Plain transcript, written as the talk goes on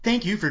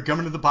thank you for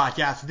coming to the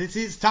podcast. This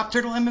is Top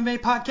Turtle MMA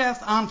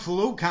Podcast on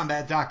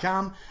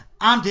FlowCombat.com.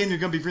 I'm Daniel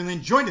Gumby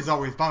Freeland, joined as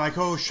always by my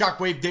co-host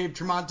Shockwave Dave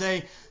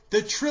Tremonte.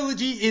 The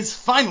trilogy is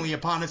finally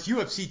upon us.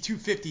 UFC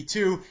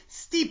 252,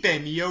 Stipe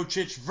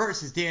Miocic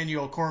versus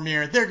Daniel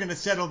Cormier. They're going to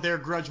settle their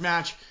grudge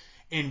match,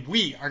 and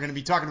we are going to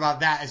be talking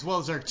about that as well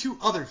as our two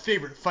other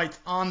favorite fights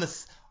on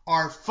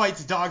our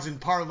Fights, Dogs, and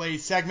Parlay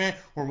segment,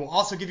 where we'll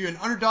also give you an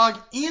underdog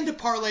and a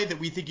parlay that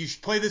we think you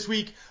should play this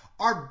week.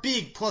 Our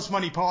big plus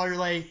money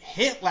parlay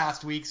hit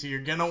last week, so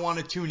you're going to want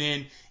to tune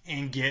in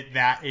and get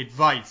that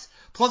advice.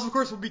 Plus, of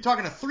course, we'll be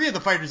talking to three of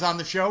the fighters on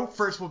the show.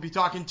 First, we'll be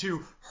talking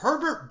to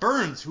Herbert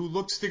Burns, who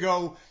looks to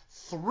go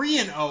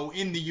 3-0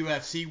 in the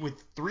UFC with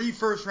 3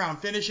 first-round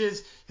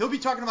finishes. He'll be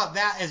talking about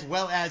that as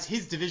well as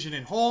his division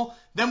in whole.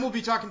 Then we'll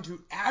be talking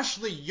to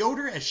Ashley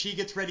Yoder as she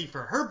gets ready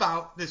for her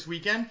bout this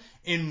weekend.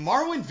 And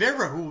Marlon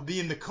Vera, who will be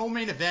in the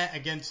co-main event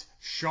against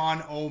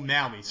Sean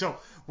O'Malley. So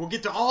we'll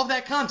get to all of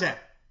that content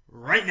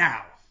right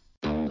now.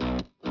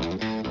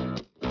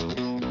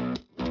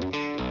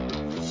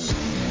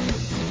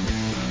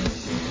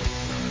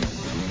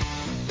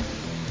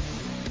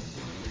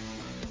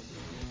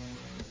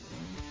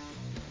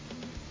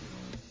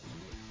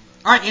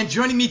 All right, and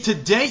joining me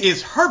today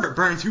is Herbert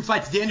Burns, who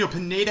fights Daniel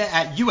Pineda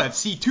at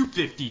UFC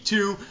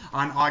 252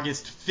 on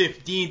August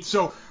 15th.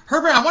 So,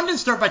 Herbert, I wanted to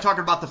start by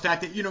talking about the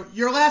fact that,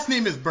 your last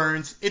name is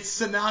Burns. It's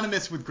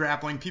synonymous with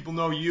grappling. People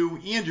know you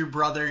and your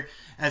brother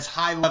as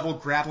high-level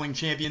grappling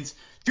champions.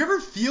 Do you ever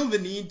feel the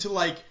need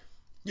to,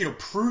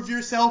 prove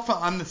yourself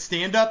on the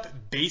stand-up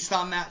based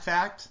on that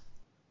fact?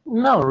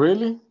 No,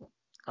 really.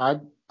 I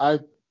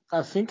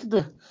think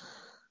the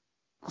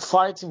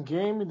fighting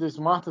game, the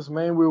smartest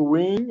man will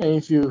win, and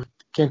if you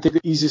can take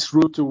the easiest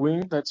route to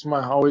win, that's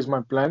always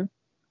my plan.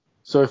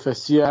 So if I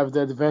see I have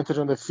the advantage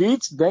on the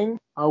feet, then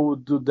I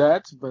would do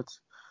that. But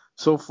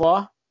so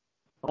far,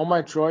 all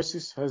my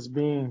choices has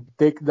been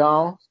take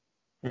down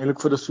and look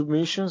for the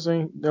submissions.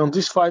 And on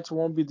this fight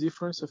won't be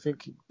different. I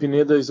think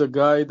Pineda is a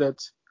guy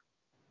that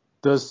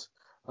does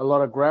a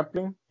lot of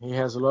grappling. He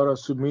has a lot of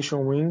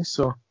submission wins.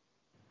 So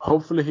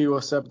hopefully he will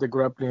accept the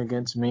grappling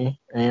against me,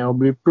 and I'll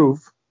be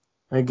proof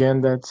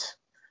again that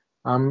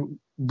I'm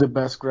the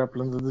best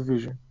grappler in the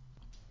division.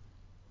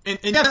 And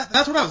yeah,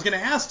 that's what I was going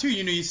to ask too.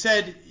 You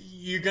said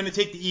you're going to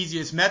take the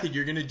easiest method.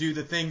 You're going to do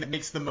the thing that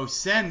makes the most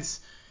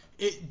sense.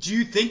 Do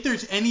you think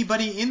there's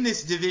anybody in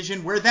this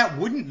division where that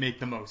wouldn't make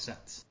the most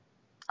sense?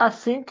 I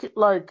think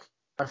there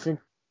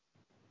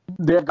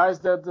are guys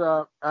that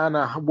are on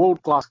a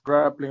world-class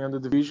grappling in the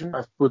division.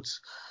 I've put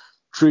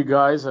 3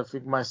 guys. I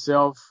think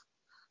myself,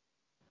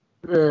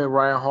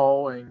 Ryan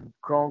Hall, and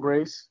Kron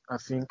Grace. I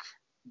think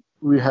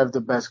we have the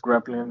best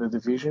grappling in the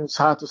division. It's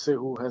hard to say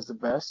who has the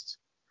best.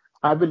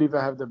 I believe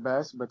I have the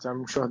best, but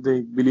I'm sure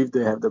they believe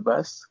they have the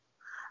best.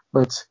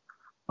 But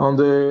on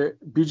the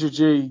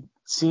BJJ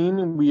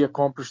scene, we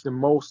accomplished the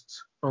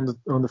most on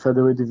the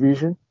featherweight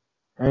division,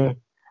 and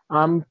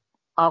I'm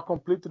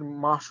completely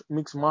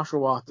mixed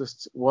martial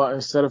artist. Well,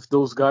 instead of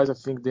those guys, I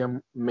think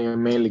they're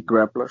mainly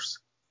grapplers.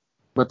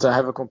 But I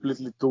have a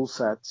completely tool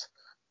set.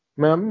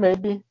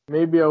 Maybe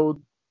I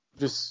would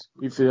just,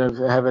 if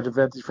I have an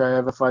advantage, if I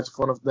have a fight in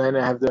front of them,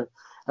 I have the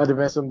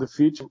advance on the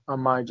feet, I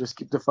might just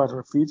keep the fight on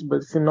the feet.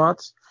 But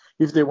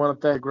if they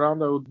want to take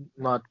ground, I would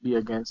not be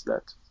against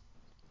that.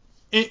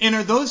 And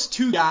are those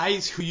 2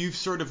 guys who you've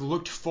sort of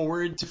looked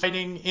forward to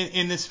fighting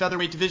in this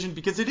featherweight division?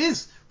 Because it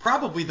is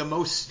probably the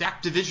most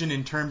stacked division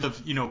in terms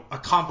of,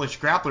 accomplished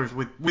grapplers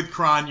with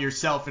Kron,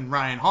 yourself, and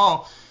Ryan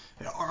Hall.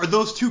 Are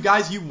those 2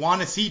 guys you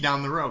want to see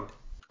down the road?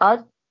 I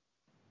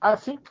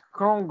think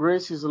Kron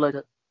Grace is like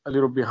a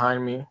little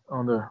behind me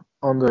on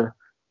the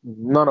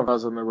none of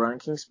us on the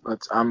rankings, but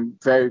I'm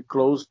very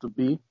close to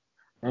be,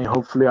 and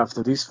hopefully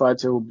after this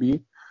fight it will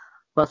be.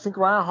 But I think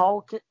Ryan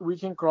Hall, we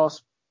can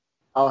cross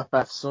our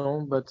path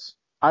soon. But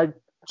I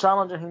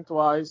challenged him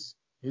twice.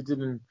 He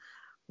doesn't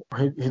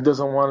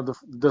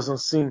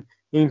seem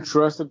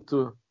interested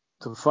to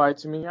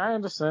fight me. I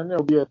understand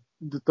it'll be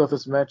the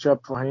toughest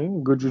matchup for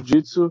him. Good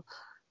jiu-jitsu,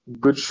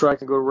 good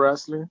striking, good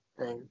wrestling,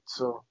 and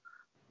so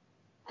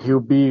he'll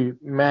be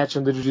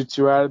matching the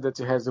jiu-jitsu area that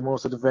he has the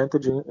most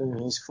advantage in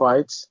his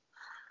fights.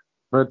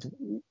 But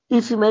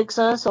if it makes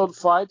sense, I would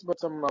fight, but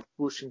I'm not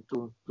pushing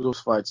to those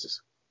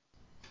fights.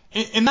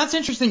 And that's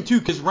interesting, too,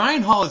 because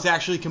Ryan Hall has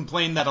actually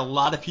complained that a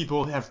lot of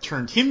people have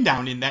turned him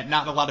down in that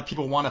not a lot of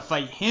people want to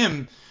fight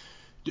him.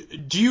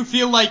 Do you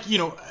feel like,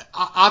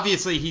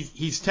 obviously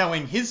he's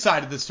telling his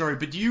side of the story,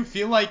 but do you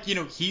feel like,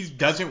 he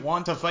doesn't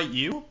want to fight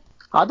you?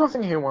 I don't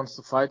think he wants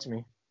to fight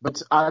me. But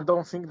I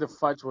don't think the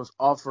fight was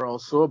offered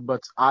also.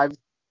 But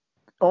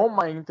on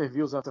my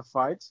interviews after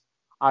fight,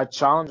 I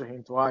challenged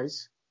him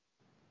twice.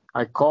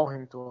 I called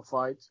him to a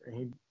fight.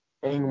 And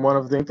in one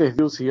of the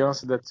interviews, he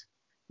answered that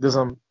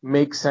doesn't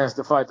make sense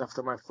the fight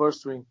after my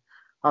first win.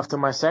 After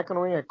my second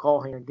win, I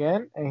called him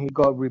again, and he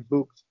got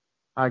rebooked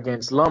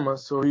against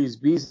Lamas. So he's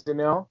busy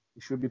now.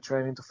 He should be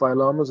training to fight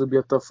Lamas. It'll be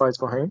a tough fight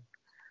for him.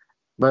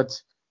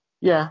 But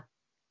yeah,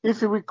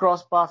 if we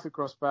cross path, we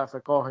cross path. I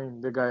called him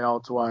the guy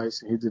out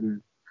twice. He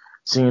didn't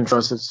seem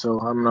interested, so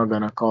I'm not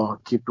gonna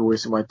keep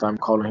wasting my time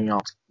calling him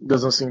out.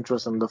 Doesn't seem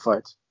interested in the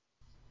fight.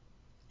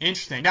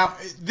 Interesting. Now,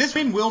 this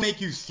win will make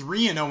you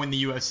 3-0 in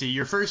the UFC.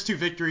 Your first two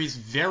victories,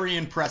 very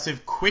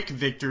impressive, quick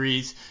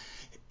victories.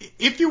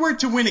 If you were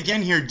to win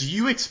again here, do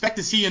you expect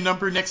to see a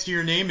number next to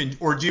your name,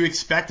 or do you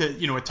expect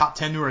a top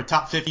 10 or a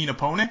top 15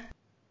 opponent?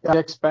 I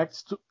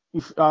expect to,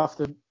 if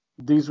after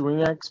this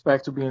win, I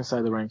expect to be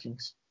inside the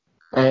rankings,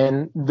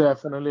 and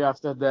definitely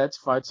after that,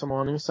 fight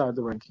someone inside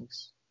the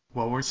rankings.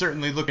 Well, we're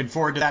certainly looking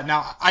forward to that.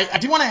 Now, I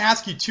do want to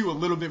ask you, too, a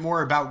little bit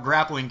more about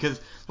grappling, because,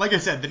 like I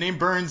said, the name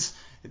Burns,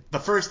 the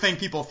first thing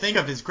people think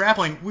of is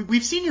grappling.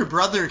 We've seen your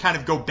brother kind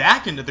of go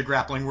back into the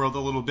grappling world a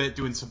little bit,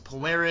 doing some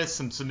Polaris,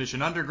 some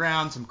Submission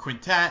Underground, some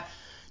Quintet.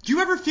 Do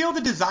you ever feel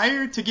the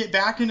desire to get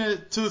back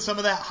into some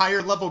of that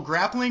higher level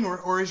grappling,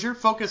 or is your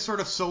focus sort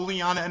of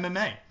solely on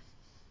MMA?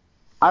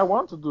 I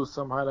want to do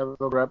some high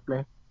level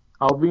grappling.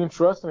 I'll be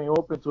interested and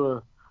open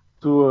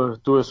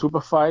to a super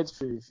fight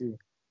if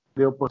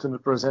the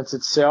opportunity presents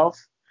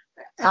itself.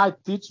 I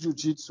teach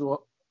jiu-jitsu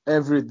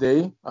every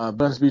day,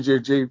 Burns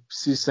BJJ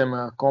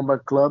System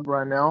Combat Club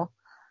right now,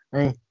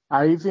 and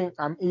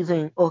I'm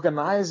even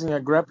organizing a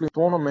grappling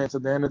tournament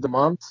at the end of the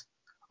month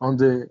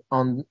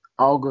on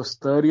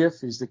August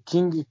 30th. Is the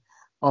King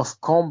of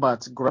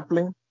Combat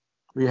Grappling.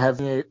 We're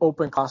having an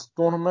open class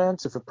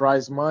tournament with a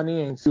prize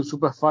money and few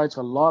super fights.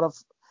 A lot of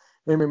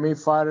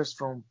MMA fighters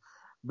from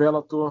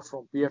Bellator,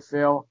 from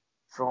PFL,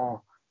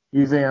 from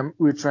even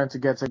we're trying to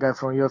get a guy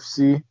from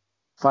UFC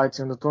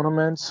fighting in the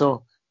tournament.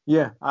 So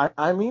yeah,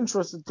 I'm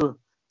interested to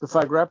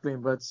fight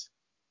grappling, but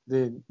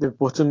the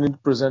opportunity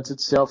presents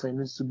itself, and it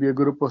needs to be a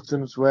good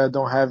opportunity where I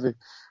don't have a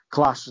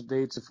clash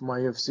dates with my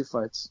UFC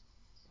fights.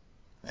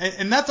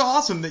 And that's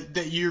awesome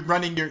that you're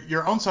running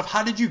your own stuff.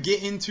 How did you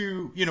get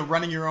into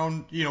running your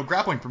own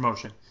grappling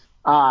promotion?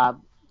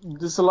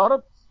 There's a lot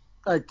of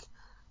like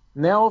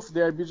now if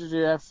the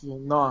BJJF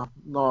not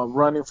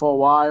running for a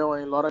while,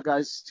 and a lot of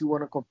guys still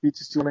want to compete,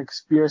 still want to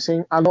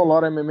experiencing. I know a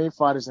lot of MMA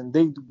fighters and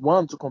they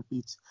want to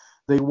compete.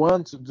 They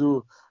want to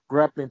do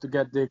grappling to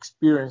get the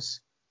experience.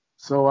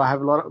 So I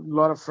have a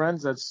lot of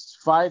friends that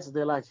fight.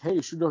 They're like, hey,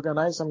 you should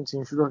organize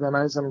something.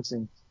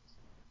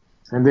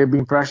 And they've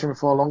been pressuring me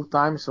for a long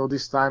time. So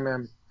this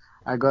time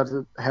I got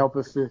help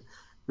with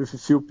a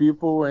few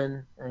people,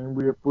 and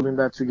we're putting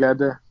that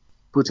together,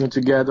 on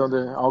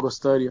the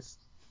August 30th.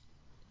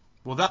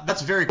 Well,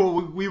 that's very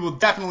cool. We will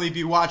definitely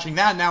be watching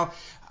that. Now,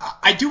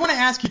 I do want to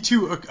ask you,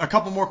 too, a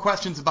couple more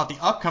questions about the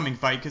upcoming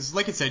fight, because,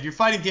 like I said, you're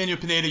fighting Daniel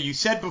Pineda. You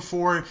said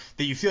before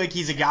that you feel like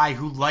he's a guy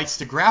who likes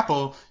to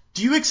grapple.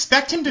 Do you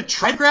expect him to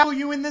try to grapple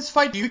you in this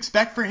fight? Do you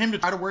expect for him to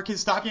try to work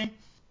his stop game?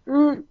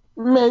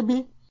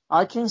 Maybe.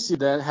 I can see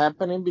that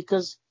happening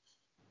because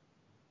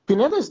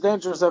Pineda is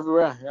dangerous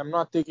everywhere. I'm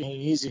not taking him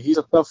easy. He's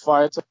a tough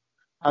fighter.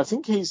 I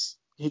think he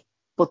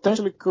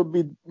potentially could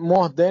be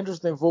more dangerous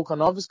than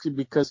Volkanovski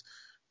because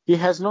he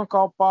has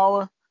knockout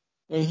power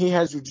and he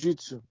has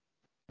jiu-jitsu.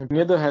 And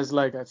Pineda has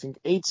I think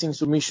 18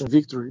 submission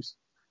victories.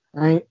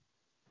 I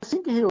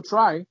think he'll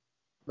try,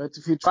 but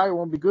if he try, it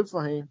won't be good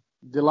for him.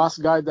 The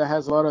last guy that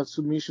has a lot of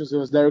submissions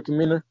was Derek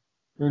Miller,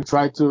 and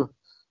tried to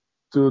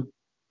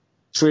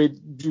trade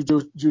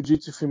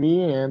jiu-jitsu for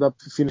me and end up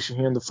finishing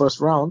him in the first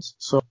rounds.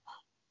 So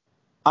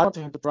I don't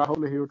think him to try.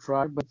 Hopefully he'll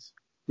try, but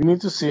we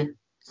need to see.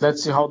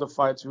 Let's see how the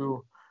fights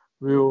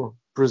will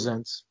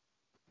present.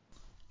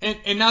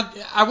 And now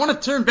I want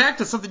to turn back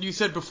to something you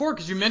said before,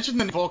 because you mentioned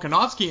the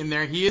Volkanovski in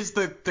there. He is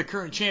the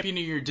current champion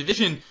of your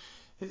division.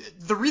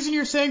 The reason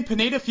you're saying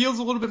Pineda feels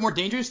a little bit more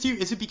dangerous to you,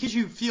 is it because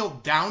you feel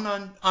down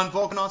on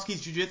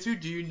Volkanovski's jiu-jitsu?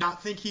 Do you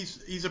not think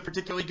he's a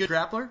particularly good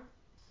grappler?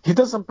 He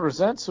doesn't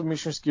present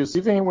submission skills.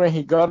 Even when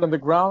he got on the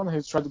ground,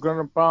 he tried to ground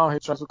and pound, he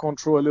tries to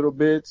control a little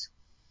bit,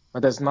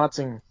 but there's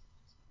nothing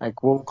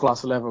like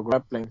world-class level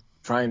grappling,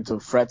 trying to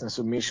threaten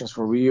submissions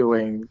for real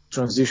and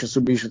transition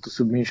submission to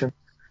submission.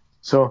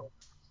 So,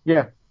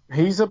 yeah,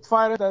 he's a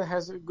fighter that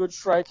has a good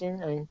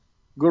striking and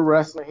good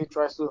wrestling. He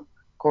tries to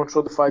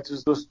control the fight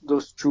with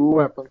those two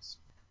weapons.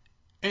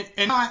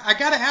 And I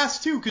gotta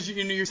ask too, because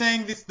you're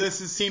saying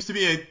this seems to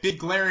be a big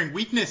glaring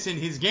weakness in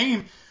his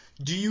game.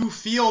 Do you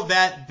feel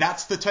that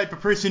that's the type of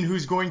person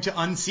who's going to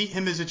unseat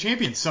him as a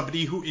champion?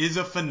 Somebody who is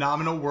a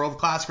phenomenal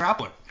world-class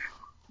grappler?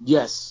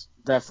 Yes,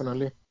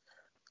 definitely.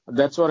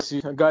 That's what I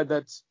see. A guy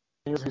that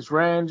uses his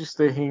range,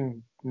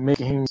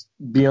 making him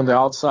be on the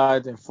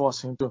outside and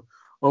force him to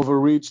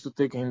overreach to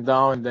take him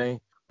down, and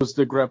then use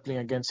the grappling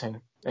against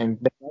him. And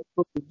that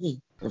could be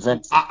me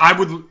eventually.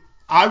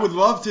 I would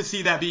love to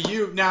see that be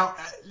you. Now,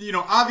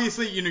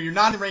 obviously, you're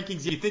not in the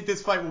rankings. You think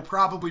this fight will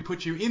probably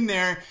put you in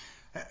there.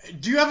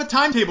 Do you have a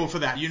timetable for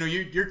that?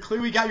 You're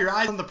clearly got your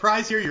eyes on the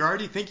prize here. You're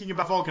already thinking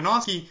about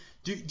Volkanovski.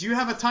 Do you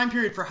have a time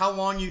period for how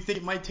long you think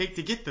it might take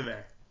to get to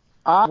there?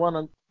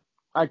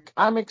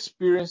 I'm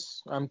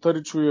experienced. I'm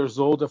 32 years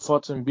old. I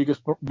fought in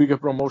bigger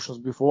promotions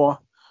before.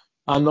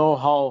 I know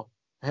how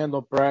to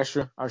handle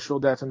pressure. I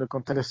showed that in the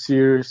Contender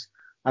Series.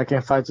 I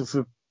can fight with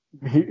a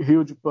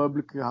huge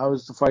public. I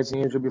was to fight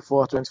in Asia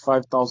before,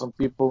 25,000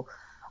 people.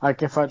 I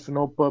can fight with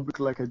no public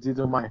like I did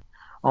on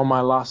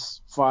my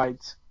last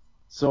fight.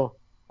 So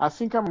I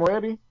think I'm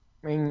ready.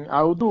 I mean,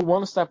 I will do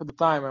one step at a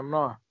time.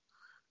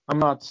 I'm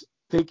not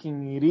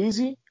taking it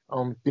easy.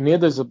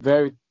 Pineda is a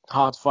very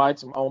hard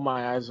fight. All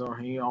my eyes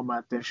on him, all my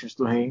attentions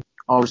to him,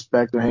 all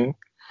respect to him.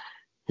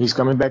 He's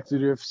coming back to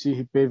the UFC.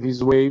 He paved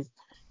his way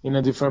in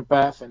a different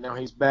path, and now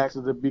he's back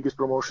to the biggest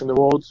promotion in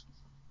the world.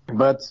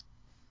 But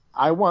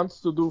I want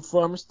to do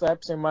firm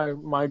steps, and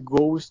my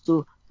goal is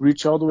to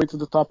reach all the way to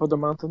the top of the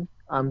mountain.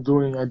 I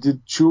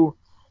did 2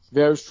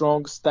 very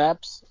strong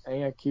steps,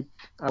 and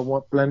I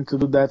want plan to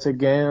do that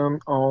again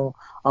on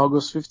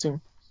August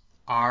 15th.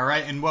 All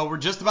right, and well, we're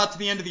just about to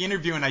the end of the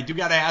interview, and I do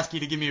got to ask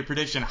you to give me a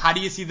prediction. How do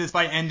you see this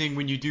fight ending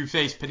when you do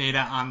face Pineda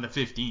on the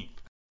 15th?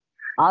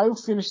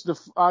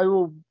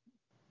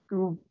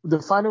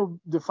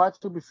 The fight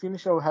to be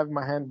finished. I will have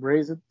my hand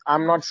raised.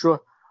 I'm not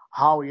sure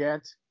how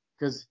yet,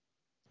 because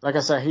like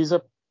I said, he's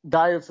a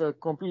guy with a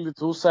completely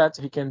tool set.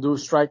 He can do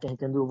striking, he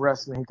can do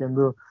wrestling, he can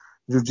do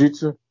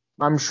jiu-jitsu.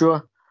 I'm sure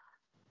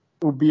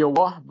it will be a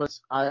war, but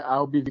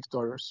I'll be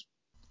victorious.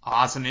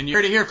 Awesome. And you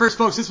heard it here first,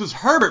 folks. This was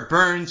Herbert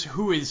Burns,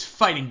 who is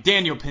fighting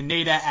Daniel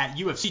Pineda at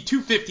UFC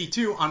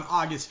 252 on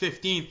August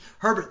 15th.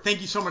 Herbert, thank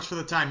you so much for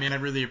the time, man. I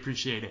really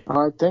appreciate it.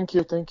 All right, thank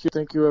you,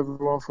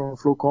 everyone from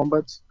Flow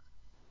Combat.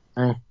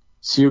 And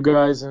see you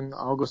guys on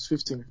August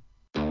 15th.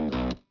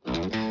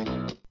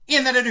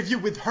 And that interview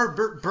with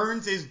Herbert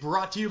Burns is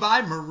brought to you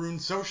by Marune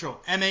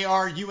Social.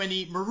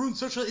 M-A-R-U-N-E. Marune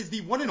Social is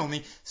the one and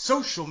only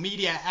social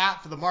media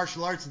app for the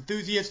martial arts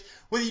enthusiast.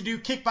 Whether you do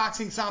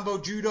kickboxing, sambo,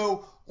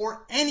 judo,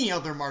 or any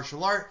other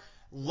martial art,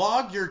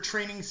 log your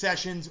training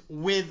sessions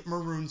with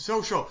Marune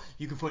Social.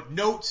 You can put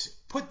notes,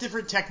 put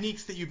different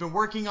techniques that you've been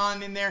working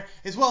on in there,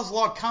 as well as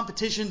log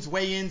competitions,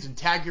 weigh-ins, and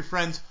tag your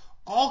friends.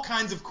 All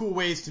kinds of cool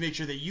ways to make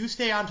sure that you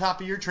stay on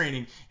top of your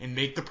training and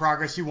make the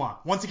progress you want.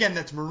 Once again,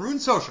 that's Marune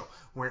Social,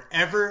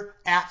 wherever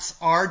apps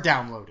are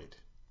downloaded.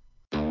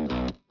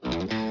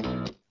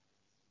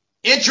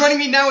 And joining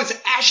me now is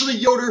Ashley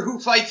Yoder, who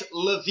fights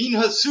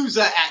Lavinia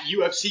Souza at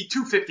UFC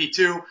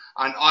 252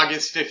 on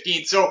August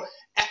 15th. So,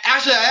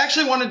 Ashley, I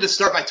actually wanted to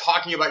start by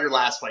talking about your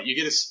last fight. You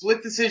get a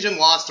split decision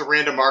loss to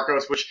Randa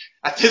Marcos, which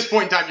at this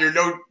point in time, you're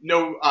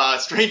no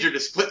stranger to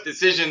split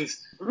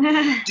decisions.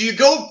 Do you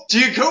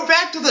go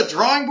back to the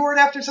drawing board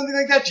after something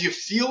like that? Do you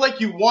feel like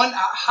you won?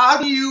 How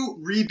do you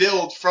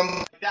rebuild from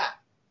like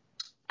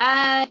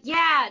that?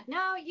 Yeah,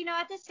 no,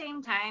 at the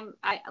same time,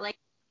 I like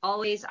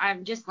always,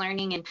 I'm just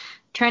learning and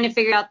trying to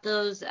figure out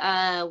those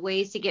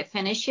ways to get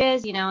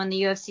finishes. In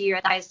the UFC, you're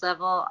at the highest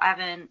level. I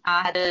haven't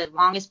had the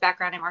longest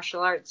background in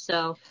martial arts,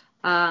 so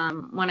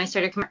when I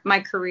started my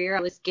career, I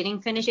was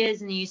getting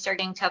finishes, and you start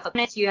getting tough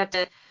opponents. You have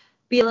to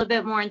be a little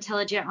bit more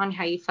intelligent on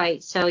how you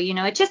fight. So,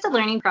 it's just a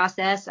learning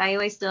process. I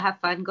always still have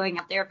fun going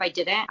out there. If I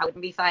didn't, I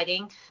wouldn't be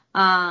fighting.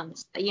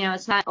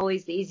 It's not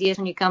always the easiest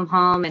when you come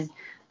home and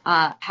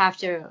have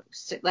to,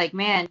 like,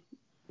 man,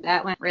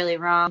 that went really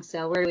wrong.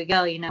 So where do we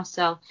go,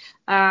 So,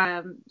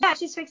 it's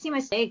just fixing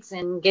mistakes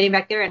and getting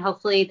back there. And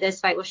hopefully this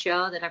fight will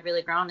show that I've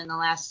really grown in the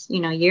last,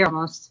 year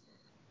almost.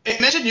 You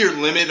mentioned your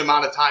limited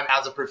amount of time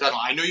as a professional.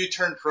 I know you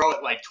turned pro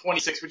at like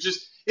 26, which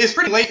is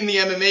pretty late in the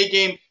MMA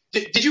game.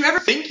 Did you ever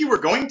think you were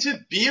going to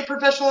be a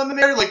professional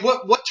MMA? Like,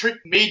 what trick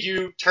made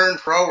you turn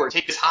pro or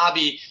take this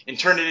hobby and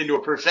turn it into a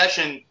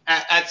profession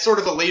at sort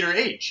of a later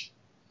age?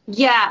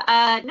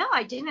 Yeah, no,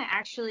 I didn't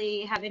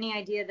actually have any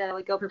idea that I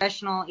would go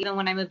professional, even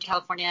when I moved to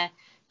California,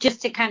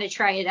 just to kind of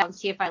try it out and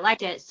see if I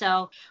liked it.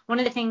 So one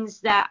of the things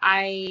that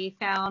I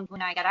found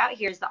when I got out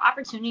here is the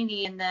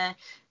opportunity and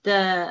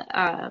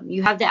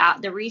you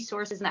have the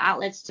resources and the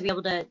outlets to be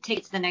able to take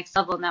it to the next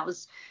level. And that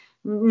was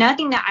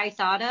nothing that I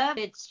thought of.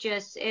 It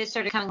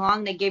started coming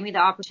along. They gave me the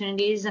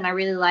opportunities, and I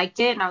really liked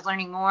it, and I was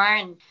learning more,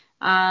 and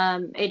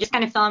it just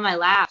kind of fell in my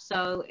lap.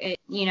 So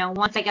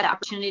once I got the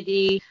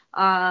opportunity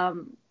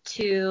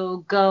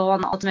to go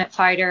on the Ultimate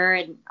Fighter,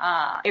 and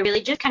it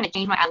really just kind of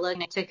changed my outlook,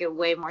 and I took it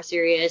way more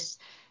serious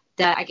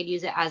that I could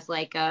use it as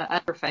like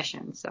a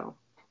profession. So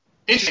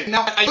interesting.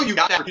 Now I know you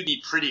got that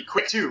opportunity pretty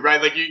quick too,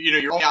 right? Like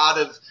you're only out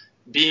of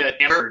being an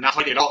amateur, not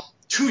fighting at all,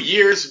 2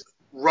 years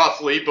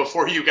roughly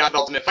before you got the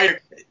Ultimate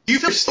Fighter. Do you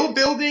feel you're still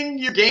building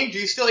your game? Do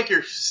you feel like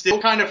you're still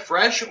kind of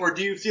fresh, or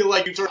do you feel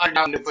like you sort of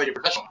gotten into like a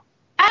professional?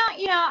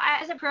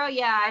 As a pro,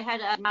 yeah, I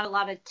had not a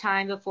lot of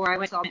time before I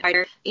went to Ultimate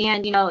Fighter,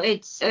 and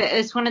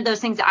it's one of those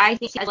things that I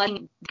think I was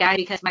letting guide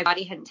because my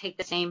body hadn't taken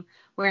the same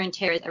wear and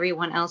tear as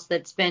everyone else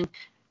that's been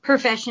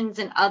professions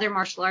and other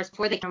martial arts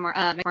before they became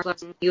martial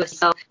arts in the UFC.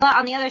 So, but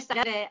on the other side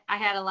of it, I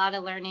had a lot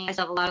of learning. I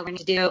still have a lot of learning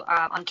to do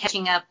on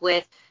catching up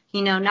with,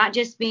 not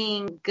just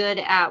being good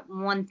at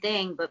one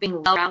thing, but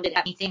being well-rounded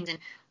at many things.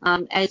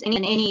 And as in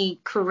any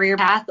career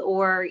path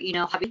or,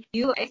 hobby,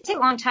 it takes a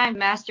long time to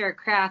master a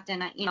craft.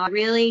 And,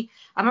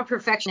 I'm a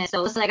perfectionist.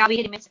 So it's like I'll be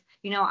hitting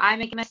I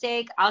make a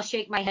mistake, I'll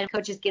shake my head,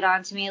 coaches get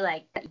on to me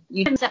like,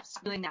 you didn't stop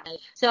doing that.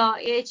 So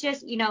it's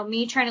just,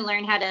 me trying to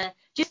learn how to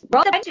just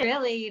roll the punches,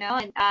 really,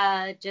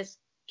 and just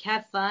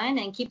have fun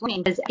and keep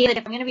learning. Because if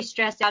I'm going to be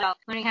stressed out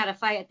learning how to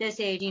fight at this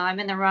age, I'm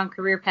in the wrong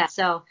career path.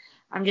 So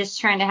I'm just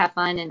trying to have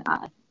fun and,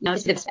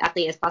 just be the best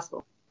athlete as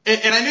possible.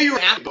 And I knew you were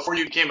an athlete before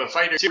you became a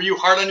fighter. Were you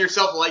hard on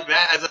yourself like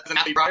that as an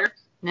athlete prior?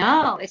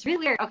 No, it's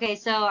really weird. Okay,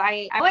 so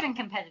I wasn't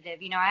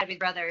competitive. You know, I had a big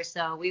brother,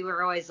 so we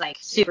were always like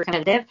super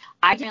competitive.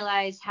 I didn't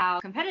realize how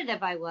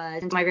competitive I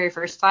was until my very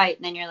first fight.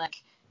 And then you're like,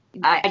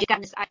 I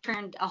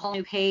turned a whole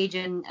new page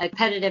in a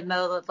competitive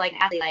mode of like an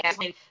athlete. Like I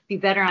wanted to be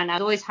better on.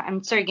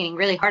 I'm started getting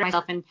really hard on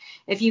myself. And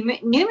if you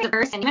knew me the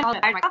person, you know,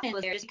 my confidence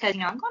was there just because,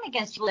 you know, I'm going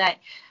against people that,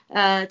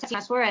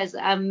 Tatiana Suarez,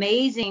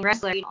 amazing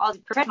wrestler, you know, all the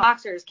professional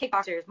boxers,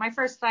 kickboxers. My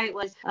first fight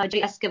was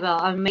Jade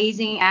Escobar,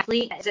 amazing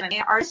athlete, is an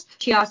MMA artist.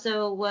 She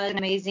also was an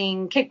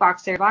amazing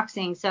kickboxer,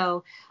 boxing.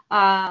 So,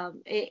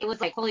 it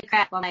was like, holy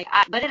crap. I'm like,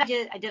 what did I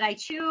do? Did I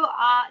chew?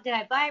 Did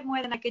I bite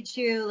more than I could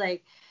chew?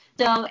 Like,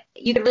 so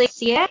you could really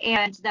see it,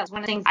 and that's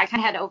one of the things I kind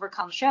of had to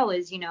overcome the show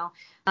is, you know,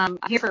 I'm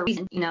here for a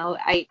reason. You know,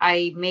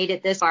 I made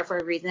it this far for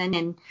a reason,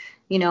 and,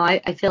 you know,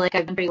 I feel like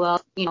I've done pretty well,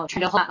 you know,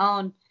 trying to hold my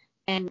own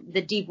in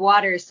the deep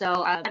water.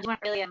 So I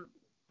really am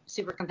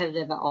super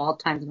competitive at all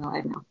times in my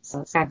life now.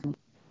 So it's kind of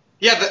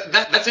Yeah,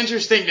 that's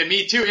interesting to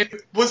me too.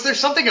 And was there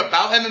something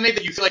about MMA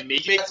that you feel like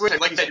made you make that switch?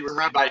 Like you said, you were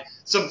surrounded by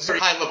some very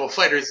high level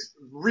fighters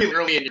really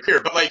early in your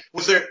career, but like,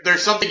 was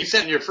there's something you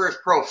said in your first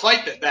pro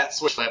fight that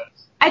switch flipped?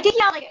 I think,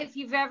 yeah, like if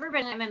you've ever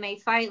been in an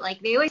MMA fight, like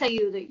they always tell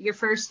you that your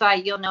first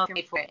fight, you'll know if you're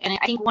made for it. And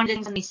I think one of the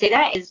things when they say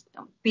that is,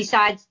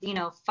 besides, you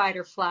know, fight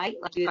or flight,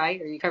 like you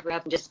fight or you cover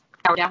up and just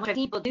power down, which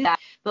people do that.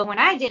 But when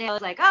I did it, I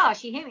was like, oh,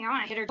 she hit me, I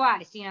want to hit her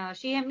twice. You know,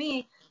 she hit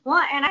me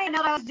one, and I didn't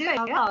know what I was doing.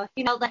 Oh,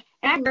 you know, like,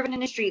 and I've never been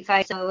in a street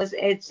fight, so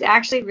it's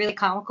actually really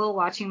comical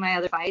watching my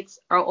other fights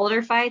or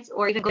older fights,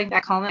 or even going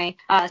back home in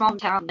my small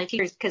town, my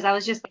teachers, because I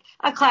was just like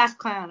a class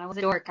clown. I was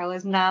a dork. I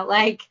was not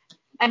like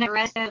an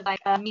aggressive, like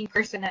a mean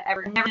person that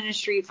ever never in a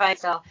street fight.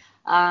 So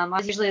I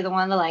was usually the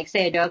one to like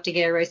say a joke to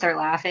get everybody to start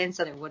laughing,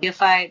 so there would be a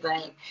fight.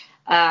 But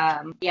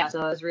yeah,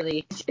 so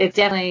it's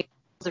definitely,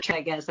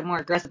 I guess, I'm more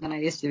aggressive than I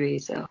used to be.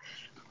 So.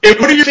 And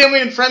what do your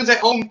family and friends at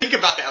home think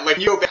about that? Like,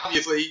 you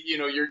obviously, you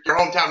know, your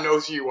hometown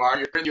knows who you are.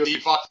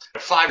 You've fought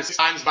 5 or 6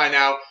 times by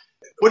now.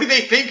 What do they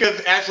think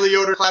of Ashley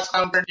Yoder, class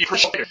clown?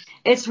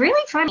 It's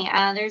really funny.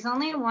 There's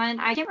only one.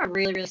 I came from a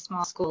really, really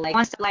small school. Like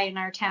one stoplight in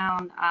our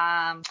town.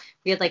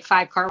 We had like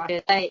 5 car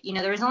washes. But, you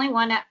know, there was only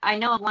one. I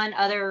know of one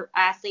other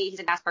athlete. He's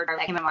a NASCAR driver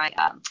that came in my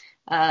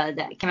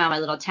that came out of my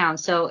little town.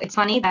 So it's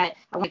funny that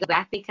I want to go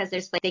back because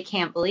there's like they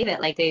can't believe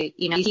it. Like they,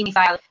 you know, you see me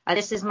fight.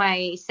 This is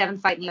my 7th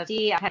fight in the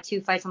UFC. I've had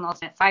 2 fights on the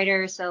Ultimate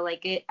Fighter. So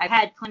like I've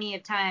had plenty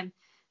of time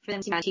for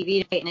them to see me on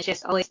TV, and it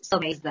just always still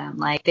amazes them.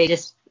 Like they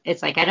just.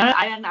 It's like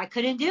I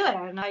couldn't do it.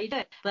 I don't know how you do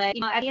it. But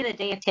you know, at the end of the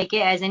day, take it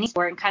as any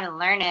sport and kind of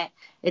learn it.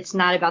 It's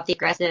not about the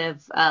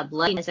aggressive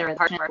bloodiness or the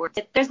harshness.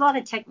 There's a lot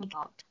of technique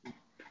involved.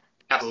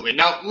 Absolutely.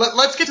 Now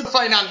let's get to the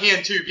fight on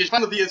hand too. Because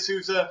Pamela Diaz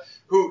Souza,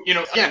 who, you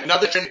know, again,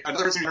 another person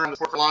who's been around the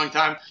sport for a long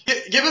time.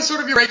 Give us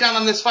sort of your breakdown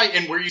on this fight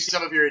and where you see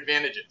some of your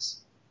advantages.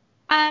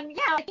 Yeah,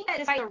 I think that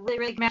this fight is a really,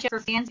 really good matchup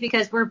for fans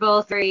because we're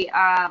both very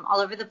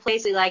all over the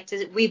place.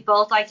 We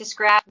both like to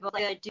scrap, we both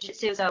like to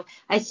jiu-jitsu. So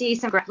I see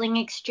some grappling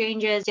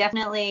exchanges,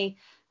 definitely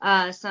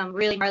some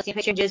really gnarly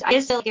exchanges. I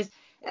just feel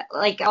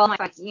like all my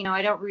fights, you know,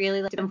 I don't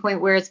really like to pinpoint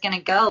where it's gonna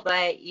go,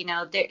 but you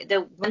know,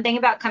 the one thing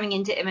about coming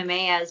into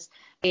MMA as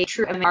a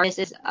true MMA artist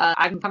is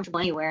I'm comfortable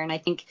anywhere, and I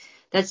think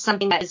that's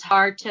something that is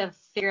hard to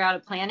figure out a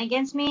plan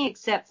against me,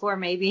 except for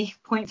maybe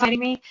point fighting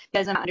me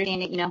because I'm not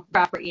understanding, you know,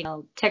 proper, you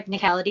know,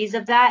 technicalities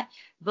of that.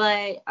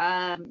 But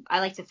I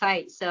like to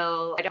fight,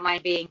 so I don't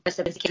mind being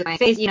sophisticated with my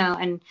face, you know,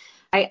 and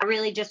I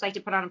really just like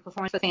to put on a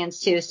performance for fans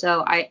too.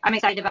 So I'm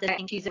excited about that. I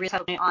think she's a real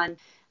opponent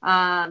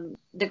on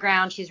the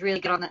ground. She's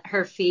really good on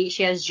her feet.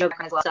 She has joke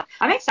as well. So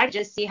I'm excited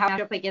to see how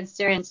I up against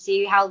her and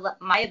see how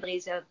my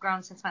abilities have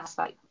grown since my last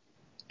fight.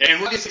 And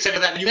we're just excited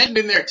about that. You mentioned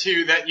in there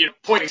too that, you know,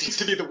 pointing seems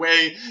to be the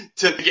way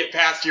to get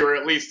past you, or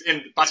at least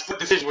by split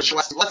decision, which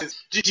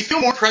lessons. Do you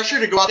feel more pressure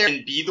to go out there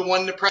and be the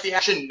one to press the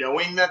action,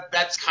 knowing that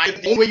that's kind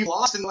of the only way you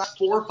lost in the last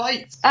 4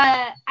 fights?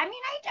 I mean,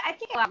 I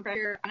think a lot of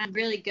pressure, and I'm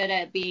really good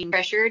at being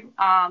pressured.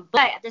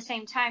 But at the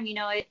same time, you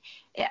know, I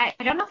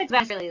don't know if it's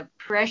necessarily the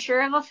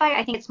pressure of a fight.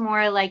 I think it's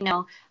more like, you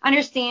know,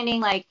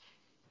 understanding like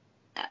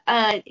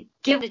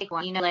give to take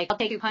one. You know, like I'll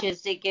take 2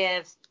 punches to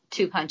give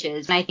 2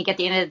 punches. And I think at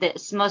the end of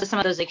this, most of some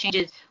of those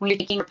exchanges, when you're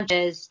taking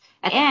punches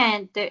at the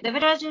end, the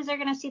judges are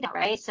going to see that,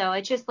 right? So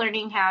it's just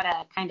learning how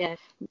to kind of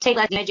take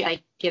less damage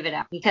I give it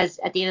out. Because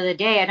at the end of the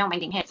day, I don't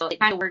mind getting hit. So it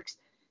kind of works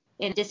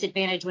in a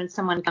disadvantage when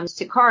someone comes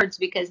to cards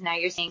because now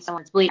you're seeing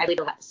someone's bleed. I bleed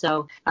a lot.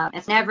 So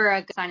it's never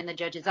a good sign in the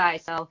judge's eye.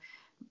 So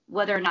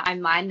whether or not I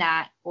mind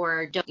that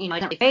or don't, you know, it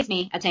doesn't really faze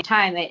me at the same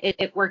time,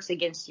 it works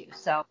against you.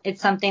 So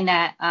it's something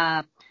that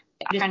I'm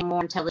just trying to be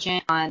more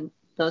intelligent on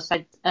those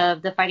sides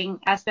of the fighting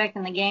aspect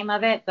and the game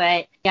of it.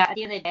 But yeah, at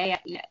the end of the day,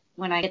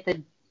 when I get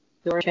the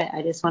door shut,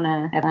 I just want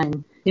to have fun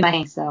and do my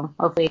thing. So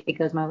hopefully it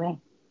goes my way.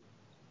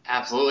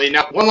 Absolutely.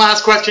 Now, one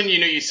last question. You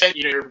know, you said,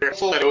 you know, you're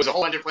full that it was a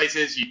whole bunch of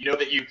places. You know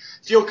that you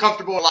feel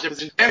comfortable in a lot of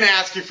positions. I'm going to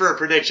ask you for a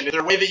prediction. Is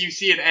there a way that you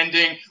see it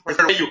ending, or is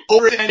there a way you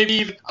hope it ended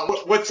even?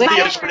 What's the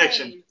initial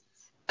prediction?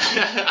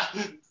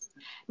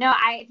 No,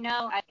 I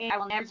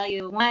will never tell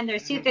you. One,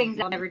 there's 2 things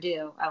I'll never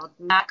do. I will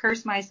not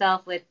curse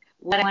myself with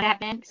what I want to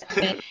happen.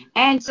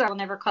 And so I will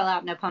never call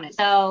out an opponent.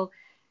 So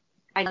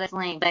I know that's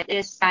lame, but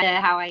it's kind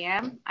of how I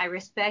am. I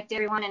respect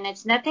everyone, and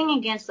it's nothing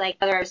against like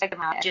other respect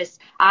them.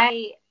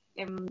 I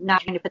am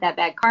not trying to put that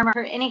bad karma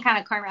or any kind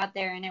of karma out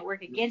there and it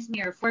work against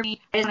me or for me.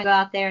 I just want to go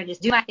out there and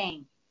just do my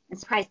thing and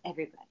surprise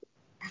everybody.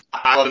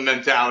 I love the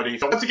mentality.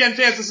 So once again,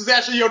 fans, this is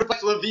Ashley Yoder,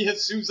 Lavia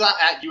Souza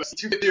at UFC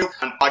 252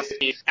 on August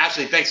 15th.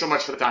 Ashley, thanks so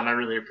much for the time. I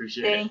really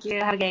appreciate it. Thank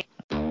you. Have a good day.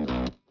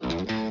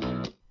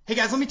 Hey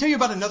guys, let me tell you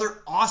about another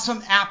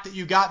awesome app that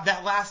you got.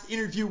 That last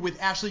interview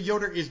with Ashley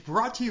Yoder is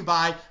brought to you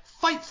by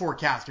Fight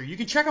Forecaster. You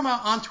can check them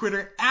out on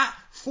Twitter at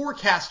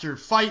Forecaster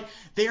Fight.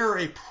 They are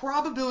a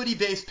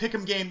probability-based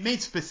pick'em game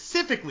made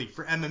specifically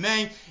for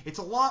MMA. It's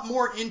a lot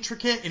more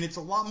intricate and it's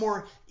a lot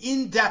more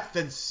in-depth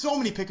than so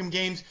many pick'em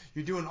games.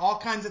 You're doing all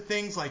kinds of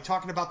things like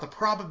talking about the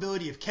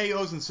probability of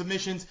KOs and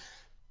submissions.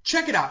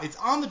 Check it out. It's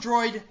on the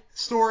Droid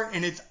store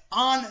and it's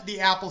on the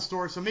Apple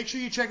store. So make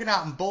sure you check it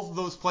out in both of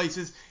those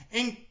places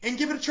and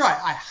give it a try.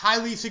 I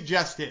highly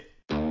suggest it.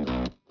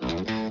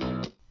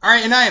 All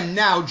right, and I am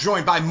now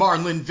joined by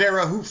Marlon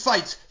Vera, who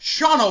fights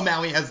Sean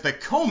O'Malley as the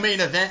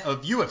co-main event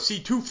of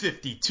UFC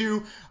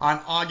 252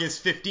 on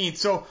August 15th.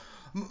 So,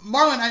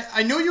 Marlon,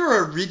 I know you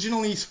were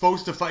originally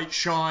supposed to fight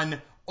Sean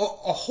a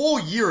whole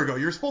year ago.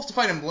 You were supposed to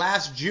fight him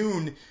last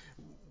June.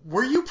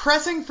 Were you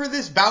pressing for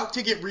this bout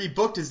to get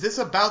rebooked? Is this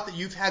a bout that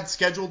you've had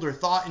scheduled or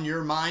thought in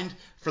your mind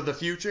for the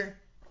future?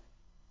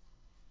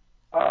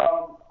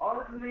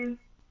 Honestly,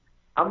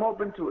 I'm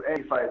open to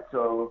any fight,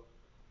 so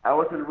I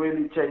wasn't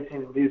really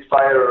chasing this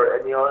fight or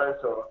any other.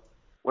 So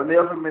when they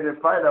offered me the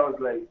fight, I was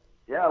like,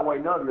 yeah, why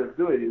not? Let's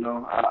do it.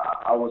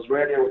 I was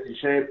ready. I was in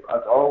shape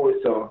as always.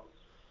 So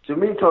to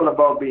me, it's all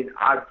about being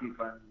active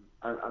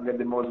and get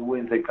the most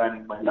wins I can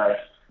in my life.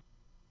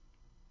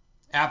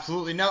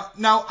 Absolutely. Now,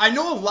 I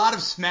know a lot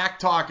of smack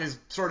talk has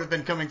sort of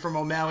been coming from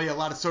O'Malley, a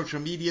lot of social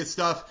media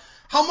stuff.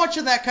 How much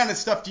of that kind of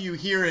stuff do you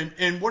hear,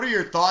 and what are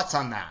your thoughts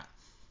on that?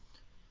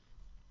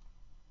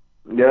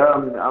 Yeah,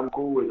 I'm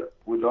cool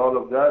with all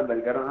of that.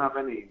 Like, I don't have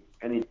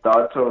any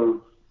thoughts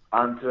or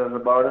answers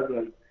about it.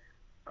 Like,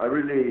 I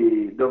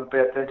really don't pay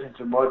attention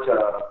too much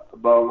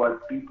about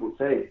what people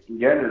say in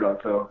general.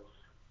 So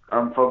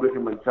I'm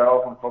focusing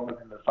myself, I'm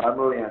focusing the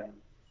family, and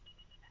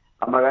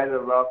I'm a guy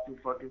that loves to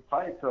fucking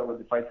fight. So when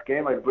the fights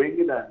came, I bring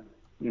it, and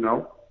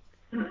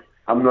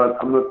I'm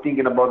not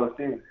thinking about those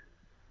things.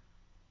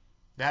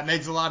 That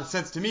makes a lot of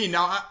sense to me.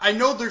 Now, I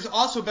know there's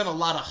also been a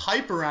lot of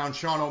hype around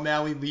Sean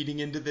O'Malley leading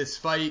into this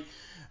fight.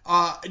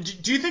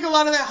 Do you think a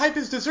lot of that hype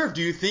is deserved?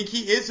 Do you think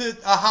he is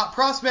a hot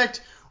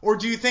prospect, or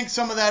do you think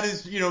some of that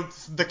is,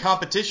 the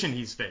competition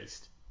he's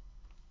faced?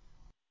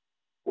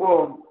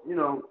 Well,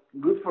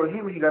 good for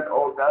him. He got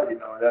all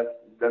that.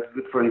 That's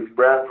good for his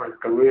brand, for his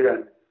career,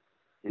 and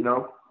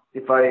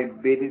if I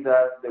beat his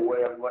ass the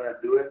way I'm gonna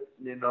do it,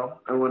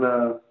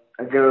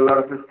 I get a lot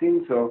of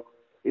esteem. So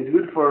it's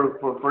good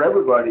for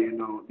everybody,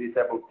 this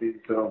type of thing.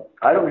 So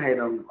I don't hate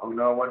on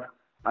no one,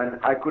 and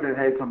I couldn't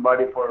hate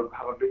somebody for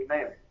have a big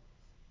name.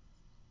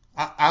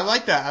 I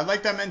like that. I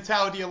like that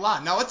mentality a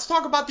lot. Now let's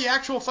talk about the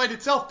actual fight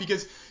itself,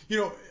 because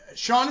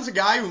Sean is a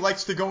guy who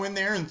likes to go in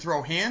there and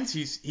throw hands.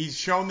 He's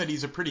shown that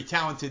he's a pretty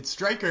talented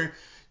striker.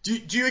 Do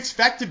you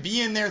expect to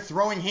be in there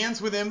throwing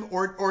hands with him,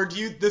 or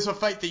this is a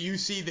fight that you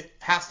see that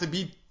has to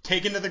be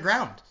taken to the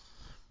ground?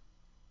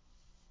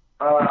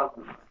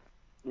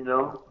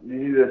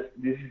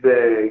 This is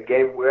the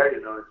game where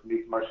it's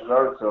mixed martial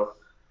arts. So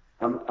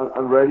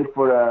I'm ready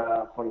for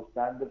a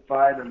stand-up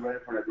fight. I'm ready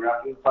for a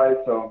grappling fight.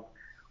 So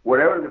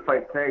whatever the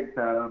fight takes,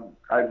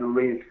 I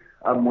believe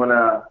I'm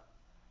gonna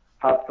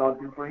have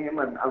something for him,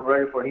 and I'm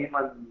ready for him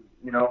and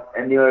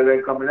any other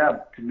guy coming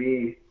up. To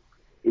me,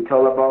 it's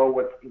all about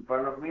what's in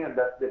front of me, and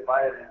that's the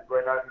fight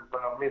right now in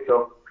front of me.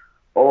 So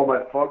all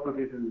my focus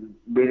is in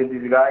beating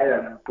this guy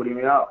and putting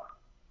me out.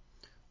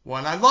 Well,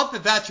 and I love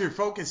that that's your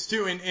focus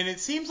too, and it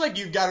seems like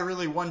you've got a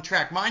really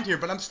one-track mind here,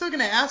 but I'm still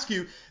going to ask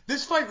you,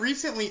 this fight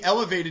recently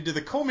elevated to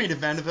the co-main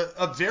event of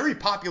a very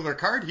popular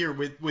card here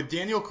with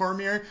Daniel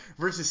Cormier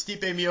versus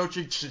Stipe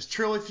Miocic's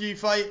trilogy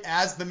fight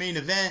as the main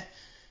event.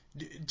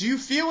 Do you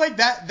feel like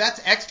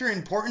that's extra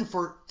important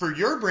for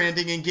your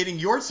branding and getting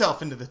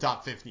yourself into the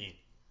top 15?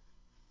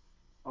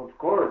 Of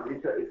course,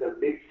 it's a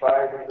big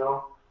fight,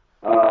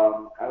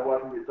 I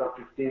wasn't in the top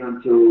 15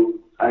 until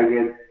I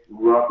get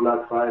robbed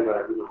last fight,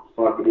 but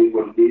fuck it is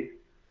what it is.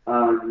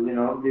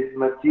 This is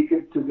my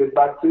ticket to get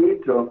back to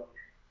it, so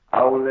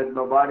I won't let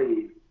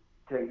nobody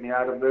take me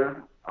out of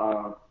there,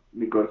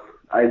 because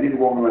I did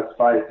won last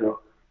fight,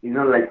 so it's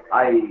not like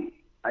I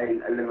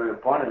let my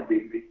opponent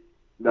beat me.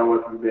 That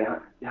was in the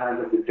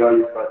hands of the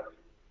judges, but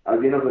at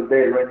the end of the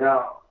day, right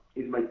now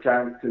is my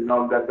chance to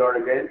knock that door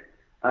again.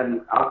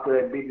 And after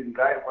I beat this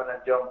guy, I'm going to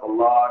jump a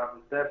lot of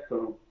steps.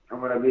 So I'm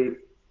going to be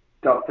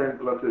top 10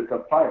 close to the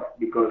top 5,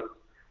 because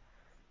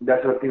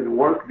that's how things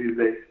work these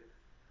days.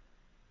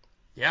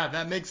 Yeah,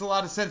 that makes a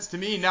lot of sense to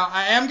me. Now,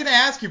 I am going to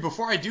ask you,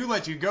 before I do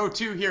let you go,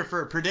 too, here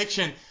for a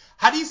prediction,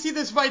 how do you see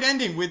this fight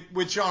ending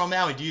with Sean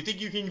O'Malley? Do you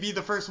think you can be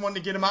the first one to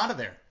get him out of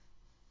there?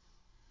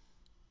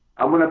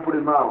 I'm gonna put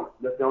him out.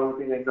 That's the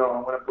only thing I know.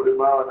 I'm gonna put him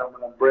out, and I'm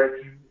gonna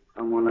break him.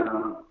 I'm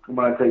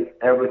gonna take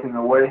everything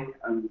away,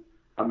 and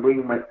I'm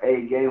bringing my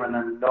A game, and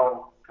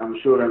I'm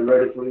sure I'm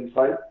ready for this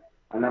fight,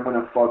 and I'm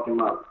gonna fuck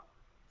him up.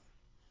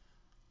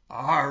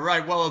 All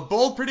right, well, a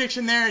bold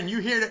prediction there, and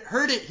you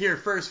heard it here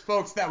first,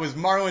 folks. That was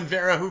Marlon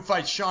Vera, who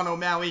fights Sean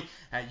O'Malley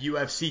at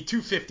UFC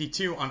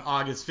 252 on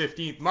August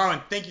 15th.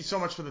 Marlon, thank you so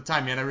much for the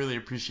time, man. I really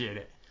appreciate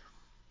it.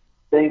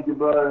 Thank you,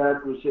 brother. I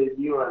appreciate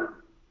you, and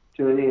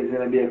tuning in. It's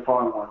going to be a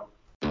fun one.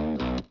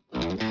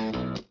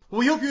 Well,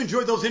 we hope you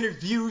enjoyed those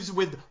interviews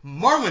with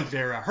Marlon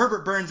Vera,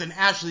 Herbert Burns, and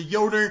Ashley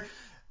Yoder.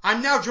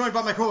 I'm now joined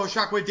by my co-host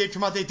Shockwave Dave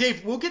Tremonte.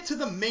 Dave, we'll get to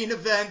the main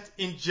event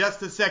in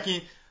just a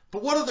second,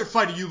 but what other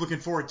fight are you looking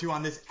forward to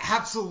on this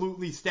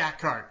absolutely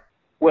stacked card?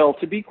 Well,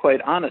 to be quite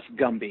honest,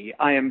 Gumby,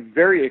 I am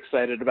very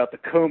excited about the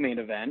co-main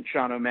event,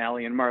 Sean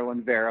O'Malley and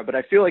Marlon Vera, but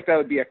I feel like that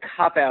would be a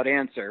cop-out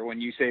answer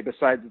when you say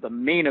besides the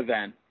main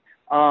event.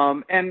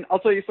 And I'll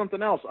tell you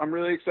something else. I'm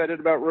really excited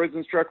about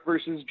Rosenstruck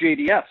versus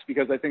JDS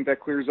because I think that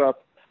clears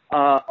up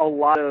a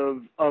lot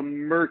of a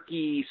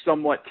murky,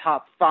 somewhat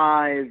top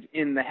five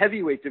in the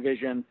heavyweight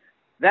division.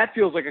 That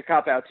feels like a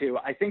cop-out too.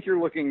 I think you're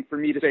looking for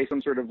me to say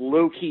some sort of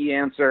low-key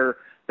answer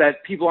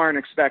that people aren't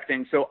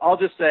expecting. So I'll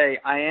just say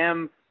I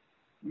am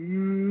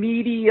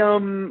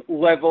medium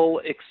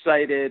level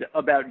excited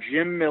about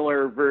Jim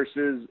Miller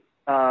versus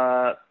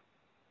Vic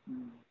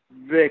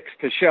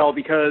Pichel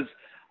because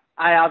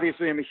I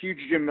obviously am a huge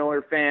Jim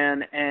Miller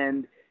fan,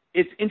 and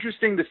it's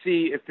interesting to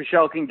see if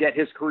Pichel can get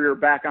his career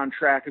back on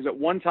track, because at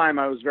one time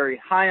I was very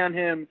high on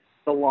him,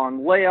 the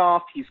long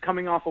layoff, he's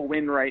coming off a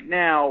win right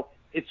now.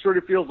 It sort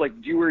of feels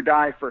like do or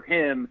die for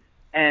him,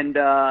 and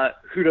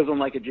who doesn't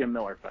like a Jim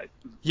Miller fight?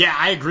 Yeah,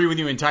 I agree with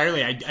you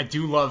entirely. I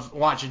do love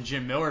watching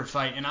Jim Miller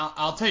fight, and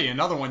I'll tell you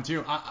another one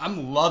too.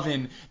 I'm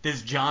loving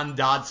this John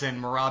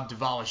Dodson, Merab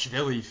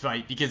Dvalishvili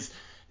fight, because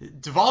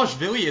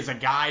Dvalishvili is a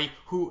guy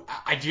who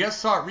I just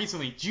saw it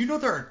recently. Do you know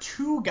there are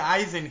two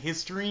guys in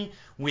history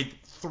with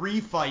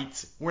 3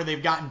 fights where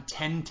they've gotten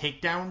 10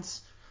 takedowns?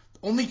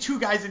 Only 2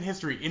 guys in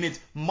history, and it's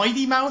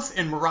Mighty Mouse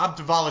and Merab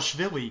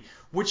Dvalishvili,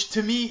 which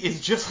to me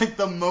is just like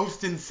the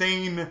most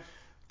insane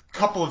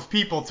couple of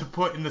people to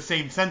put in the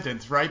same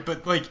sentence, right?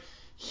 But like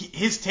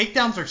his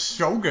takedowns are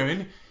so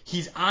good.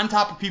 He's on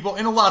top of people,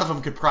 and a lot of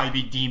them could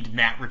probably be deemed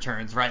mat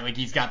returns, right? Like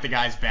he's got the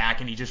guy's back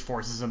and he just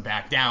forces them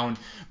back down.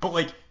 But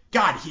like,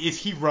 God, is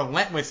he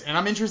relentless? And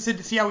I'm interested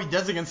to see how he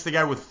does against the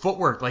guy with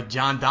footwork like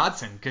John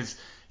Dodson, because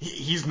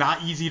he's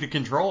not easy to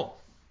control.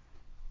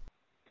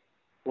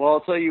 Well,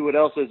 I'll tell you what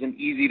else isn't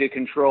easy to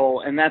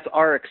control, and that's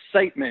our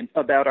excitement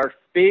about our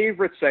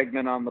favorite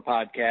segment on the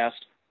podcast,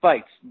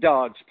 fights,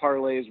 dogs,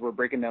 parlays. We're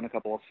breaking down a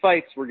couple of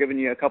fights. We're giving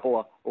you a couple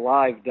of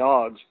live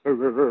dogs,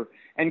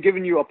 and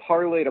giving you a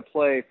parlay to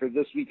play for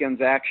this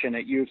weekend's action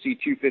at UFC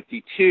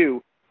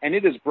 252. And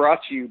it is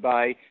brought to you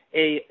by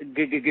a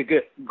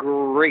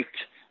great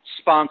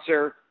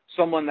sponsor,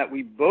 someone that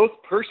we both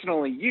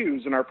personally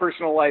use in our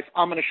personal life.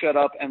 I'm going to shut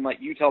up and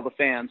let you tell the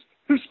fans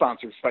who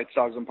sponsors Fights,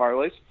 Dogs, and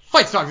Parlays.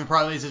 Fights, Dogs, and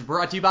Parlays is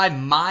brought to you by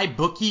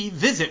MyBookie.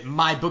 Visit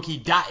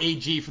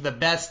mybookie.ag for the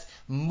best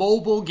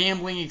mobile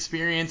gambling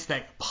experience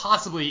that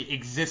possibly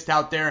exists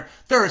out there.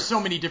 There are so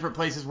many different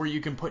places where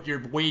you can put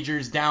your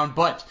wagers down,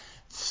 but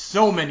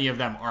so many of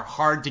them are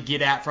hard to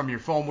get at from your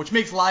phone, which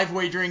makes live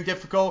wagering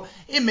difficult.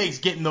 It makes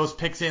getting those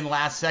picks in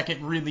last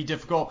second really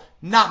difficult.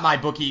 Not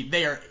MyBookie.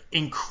 They are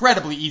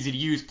incredibly easy to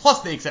use.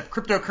 Plus, they accept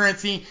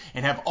cryptocurrency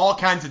and have all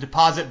kinds of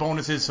deposit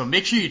bonuses. So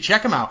make sure you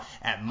check them out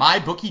at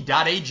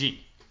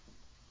mybookie.ag.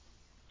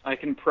 I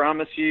can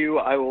promise you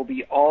I will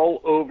be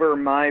all over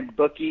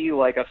MyBookie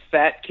like a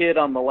fat kid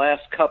on the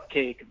last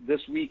cupcake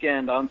this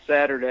weekend on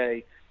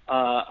Saturday.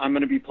 I'm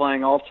going to be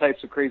playing all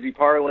types of crazy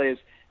parlays.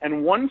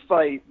 And one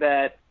fight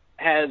that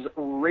has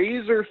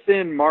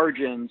razor-thin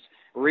margins,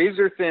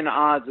 razor-thin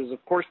odds is,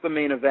 of course, the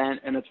main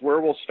event, and it's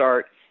where we'll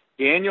start.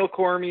 Daniel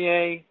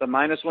Cormier, the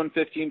minus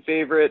 115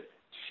 favorite.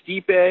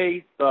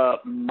 Stipe, the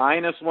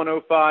minus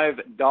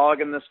 105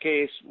 dog in this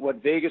case.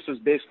 What Vegas is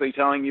basically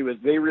telling you is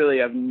they really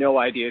have no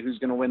idea who's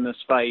going to win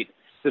this fight.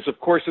 This, of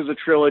course, is a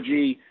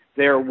trilogy.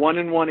 They are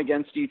 1-1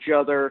 against each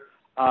other.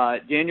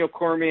 Daniel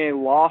Cormier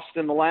lost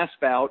in the last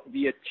bout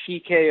via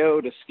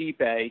TKO to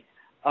Stipe.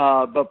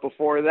 But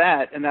before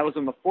that, and that was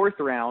in the 4th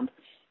round,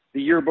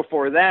 the year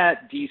before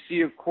that,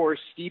 DC, of course,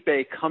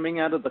 Stipe coming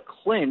out of the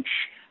clinch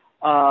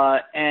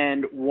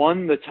and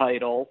won the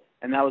title,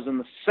 and that was in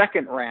the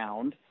 2nd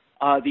round.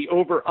 The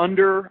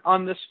over-under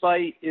on this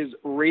fight is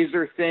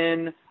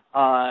razor-thin.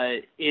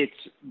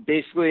 It's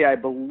basically, I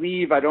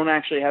believe, I don't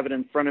actually have it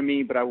in front of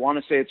me, but I want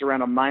to say it's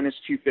around a minus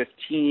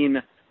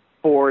 215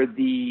 for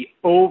the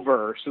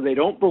over, so they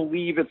don't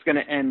believe it's going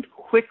to end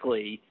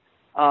quickly.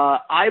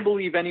 I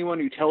believe anyone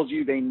who tells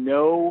you they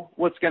know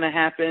what's going to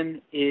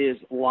happen is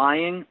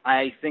lying.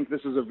 I think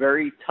this is a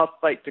very tough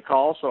fight to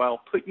call, so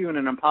I'll put you in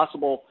an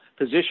impossible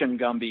position,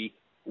 Gumby.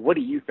 What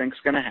do you think's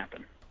going to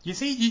happen? You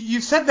see,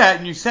 you said that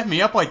and you set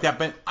me up like that,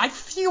 but I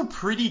feel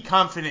pretty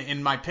confident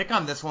in my pick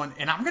on this one,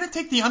 and I'm going to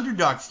take the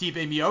underdog, Stipe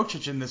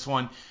Miocic, in this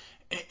one.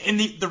 And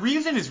the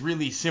reason is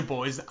really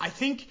simple, is I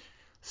think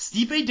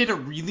Stipe did a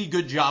really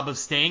good job of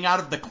staying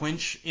out of the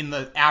clinch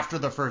after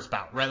the first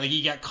bout, right? Like,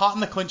 he got caught in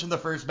the clinch in the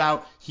first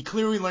bout. He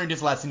clearly learned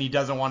his lesson. He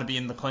doesn't want to be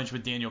in the clinch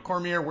with Daniel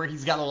Cormier, where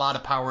he's got a lot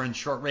of power in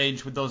short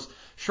range with those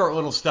short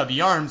little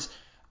stubby arms.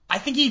 I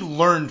think he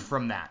learned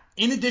from that.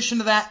 In addition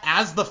to that,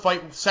 as the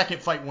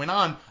second fight went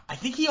on, I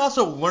think he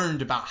also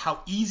learned about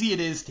how easy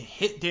it is to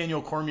hit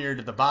Daniel Cormier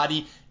to the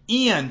body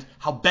and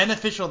how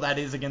beneficial that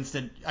is against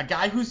a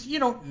guy who's,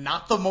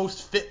 not the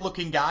most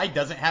fit-looking guy,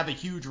 doesn't have a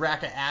huge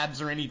rack of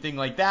abs or anything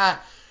like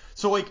that.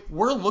 So,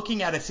 we're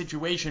looking at a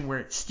situation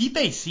where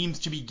Stipe seems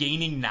to be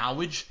gaining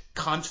knowledge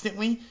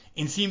constantly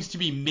and seems to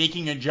be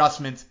making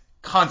adjustments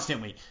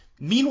constantly.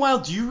 Meanwhile,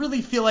 do you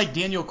really feel like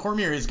Daniel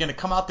Cormier is going to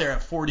come out there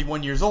at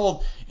 41 years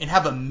old and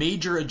have a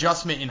major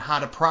adjustment in how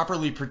to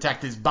properly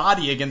protect his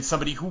body against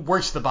somebody who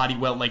works the body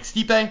well like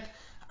Stipe?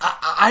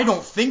 I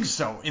don't think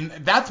so, and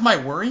that's my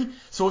worry.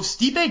 So if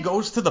Stipe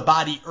goes to the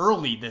body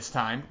early this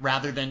time,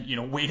 rather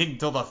than, waiting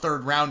until the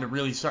third round to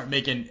really start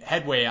making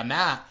headway on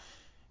that,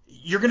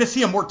 you're going to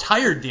see a more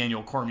tired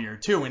Daniel Cormier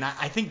too, and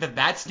I think that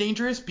that's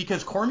dangerous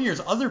because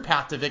Cormier's other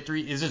path to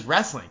victory is his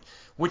wrestling,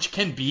 which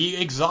can be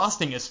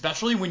exhausting,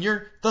 especially when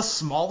you're the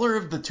smaller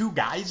of the two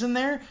guys in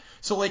there.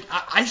 So,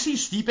 I see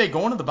Stipe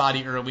going to the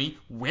body early,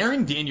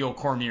 wearing Daniel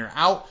Cormier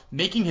out,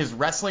 making his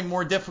wrestling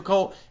more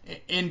difficult,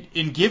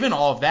 and given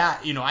all of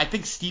that, I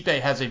think Stipe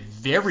has a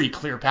very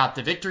clear path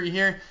to victory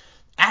here.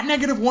 At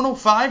negative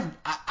 105,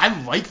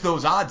 I like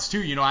those odds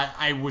too.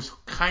 I was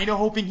kind of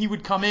hoping he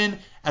would come in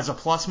as a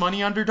plus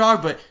money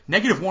underdog, but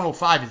negative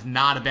 105 is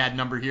not a bad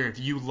number here if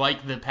you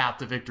like the path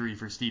to victory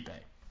for Stipe.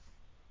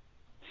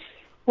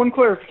 One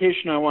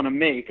clarification I want to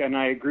make, and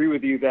I agree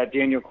with you that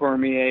Daniel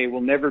Cormier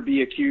will never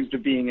be accused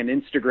of being an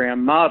Instagram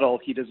model.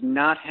 He does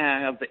not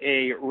have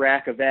a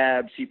rack of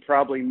abs. He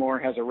probably more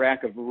has a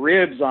rack of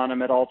ribs on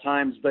him at all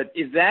times. But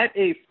is that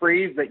a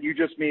phrase that you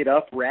just made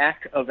up,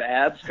 rack of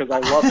abs? Because I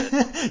love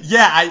it.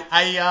 Yeah,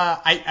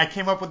 I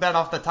came up with that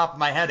off the top of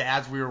my head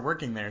as we were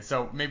working there.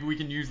 So maybe we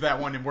can use that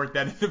one and work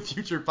that into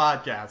future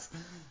podcasts.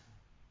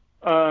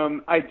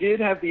 I did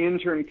have the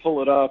intern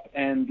pull it up,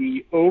 and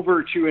the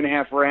over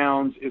 2.5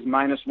 rounds is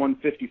minus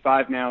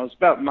 155 now. It's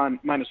about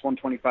minus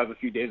 125 a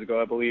few days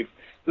ago, I believe.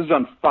 This is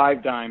on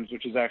 5 Dimes,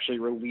 which is actually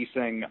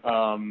releasing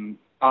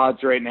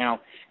odds right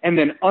now. And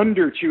then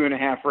under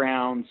 2.5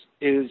 rounds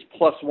is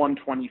plus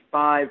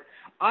 125.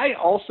 I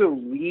also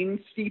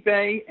lean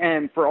Stipe,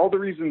 and for all the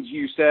reasons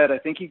you said, I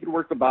think he could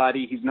work the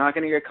body. He's not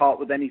going to get caught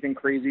with anything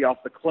crazy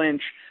off the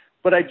clinch.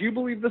 But I do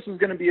believe this is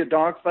going to be a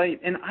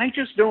dogfight, and I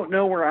just don't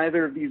know where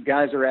either of these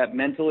guys are at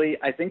mentally.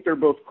 I think they're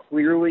both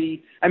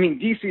clearly –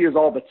 DC has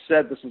all but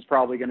said this is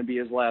probably going to be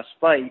his last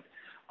fight.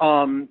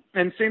 And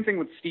same thing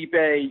with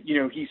Stipe.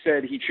 He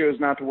said he chose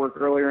not to work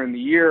earlier in the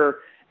year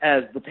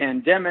as the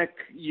pandemic,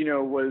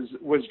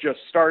 was just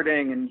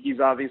starting, and he's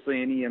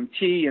obviously an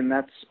EMT, and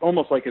that's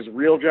almost like his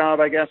real job,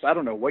 I guess. I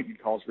don't know what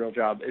you'd call his real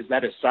job. Is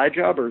that his side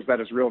job or is that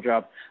his real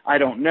job? I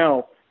don't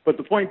know. But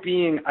the point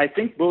being, I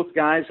think both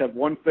guys have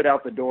one foot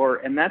out the door,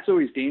 and that's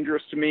always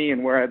dangerous to me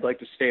and where I'd like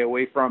to stay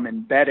away from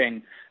in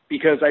betting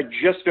because I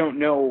just don't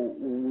know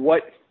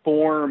what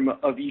form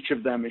of each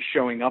of them is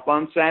showing up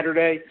on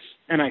Saturday.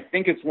 And I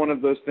think it's one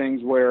of those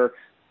things where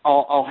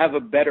I'll have a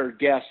better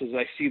guess as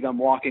I see them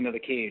walk into the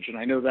cage. And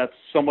I know that's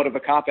somewhat of a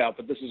cop-out,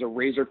 but this is a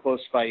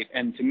razor-close fight,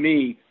 and to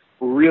me,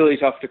 really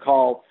tough to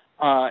call.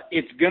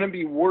 It's going to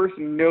be worth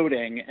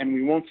noting, and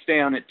we won't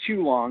stay on it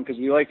too long because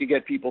we like to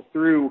get people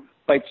through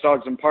fights,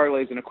 dogs, and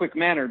parlays in a quick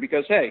manner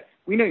because, hey,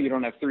 we know you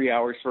don't have 3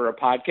 hours for a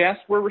podcast.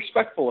 We're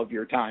respectful of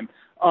your time.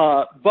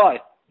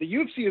 But the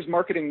UFC is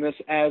marketing this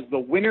as the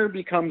winner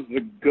becomes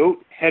the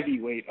GOAT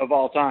heavyweight of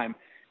all time.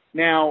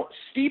 Now,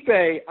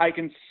 Stipe, I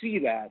can see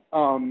that.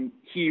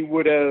 He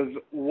would have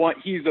won.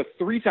 He's a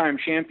 3-time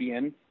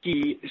champion.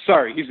 He's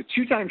a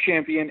 2-time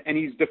champion, and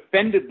he's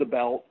defended the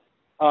belt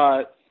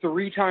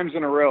 3 times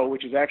in a row,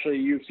 which is actually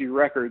a UFC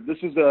record. This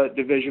is a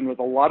division with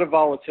a lot of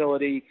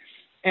volatility,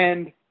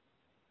 and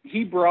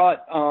he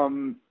brought,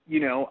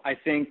 I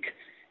think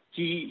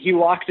he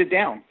locked it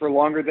down for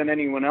longer than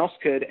anyone else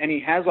could, and he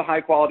has a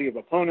high quality of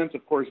opponents,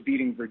 of course,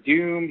 beating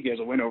Verdum. He has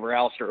a win over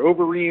Alistair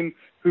Overeem,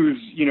 who's,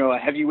 a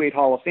heavyweight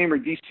Hall of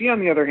Famer. DC, on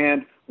the other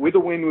hand, with a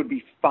win would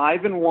be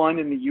 5-1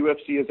 in the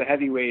UFC as a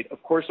heavyweight.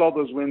 Of course, all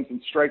those wins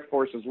in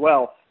Strikeforce as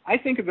well. I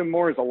think of him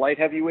more as a light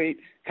heavyweight,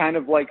 kind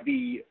of like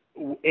the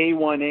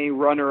A1A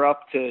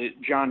runner-up to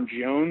John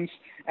Jones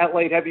at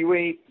light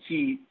heavyweight.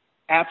 He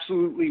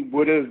absolutely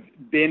would have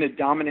been a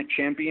dominant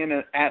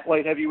champion at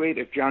light heavyweight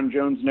if John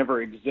Jones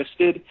never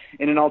existed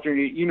in an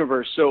alternate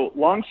universe. So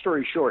long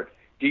story short,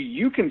 do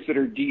you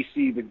consider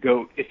DC the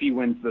GOAT if he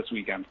wins this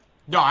weekend?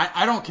 No,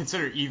 I don't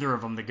consider either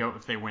of them the GOAT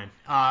if they win.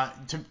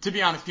 To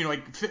be honest,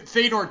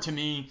 Fedor to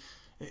me,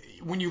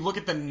 when you look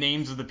at the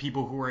names of the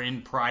people who were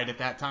in Pride at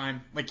that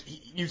time, like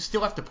you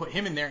still have to put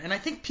him in there. And I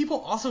think people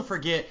also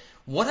forget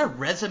what a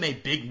resume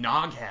Big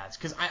Nog has,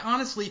 because I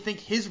honestly think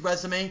his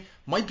resume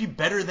might be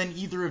better than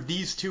either of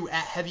these two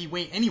at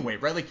heavyweight anyway,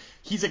 right? Like,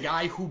 he's a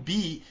guy who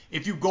beat,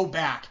 if you go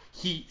back,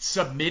 he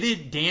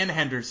submitted Dan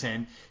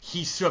Henderson,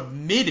 he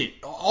submitted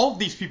all of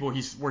these people.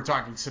 We're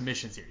talking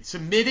submissions here. He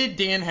submitted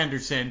Dan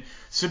Henderson,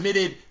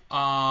 submitted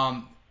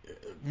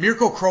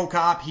Mirko Cro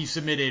Cop, he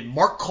submitted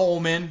Mark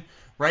Coleman,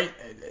 right?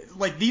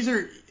 Like, these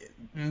are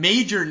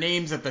major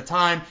names at the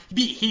time. He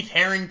beat Heath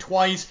Herring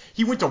twice.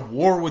 He went to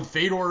war with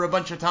Fedor a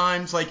bunch of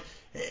times. Like,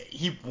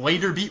 he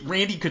later beat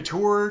Randy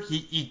Couture.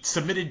 He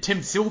submitted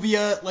Tim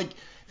Sylvia. Like,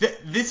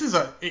 this is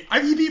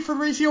he beat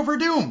Fabricio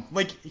Verdum.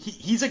 Like,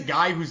 he's a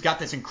guy who's got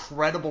this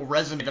incredible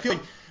resume. I feel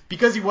like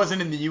because he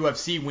wasn't in the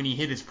UFC when he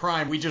hit his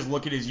prime, we just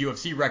look at his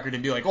UFC record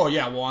and be like, oh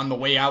yeah, well, on the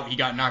way out, he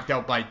got knocked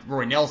out by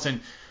Roy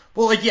Nelson.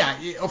 Well, like, yeah,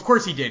 of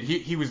course he did.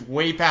 He was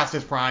way past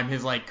his prime.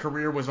 His, like,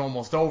 career was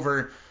almost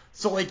over.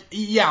 So, like,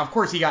 yeah, of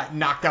course he got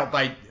knocked out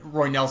by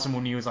Roy Nelson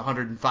when he was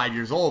 105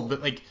 years old.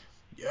 But, like,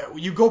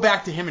 you go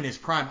back to him in his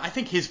prime, I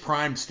think his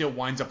prime still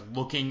winds up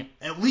looking,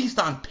 at least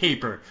on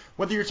paper,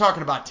 whether you're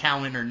talking about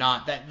talent or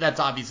not, that's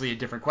obviously a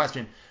different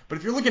question. But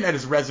if you're looking at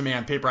his resume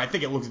on paper, I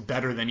think it looks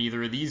better than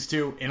either of these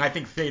two. And I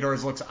think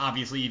Fedor's looks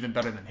obviously even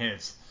better than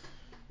his.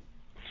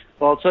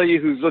 Well, I'll tell you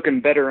who's looking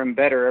better and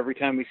better every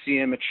time we see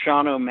him. It's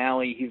Sean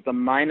O'Malley. He's the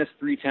minus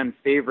 310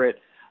 favorite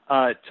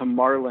to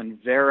Marlon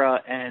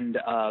Vera, and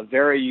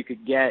Vera you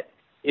could get,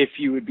 if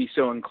you would be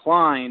so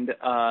inclined,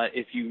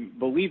 if you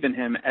believe in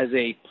him, as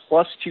a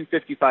plus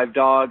 255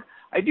 dog.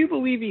 I do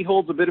believe he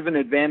holds a bit of an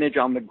advantage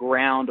on the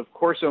ground. Of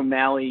course,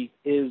 O'Malley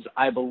is,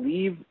 I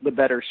believe, the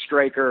better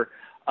striker.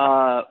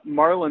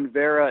 Marlon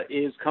Vera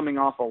is coming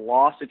off a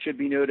loss, it should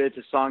be noted,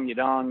 to Song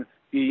Yadong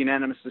via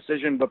unanimous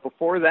decision, but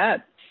before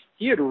that,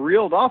 he had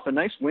reeled off a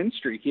nice win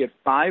streak. He had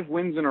 5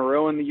 wins in a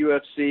row in the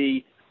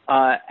UFC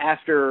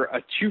after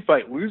a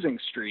 2-fight losing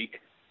streak.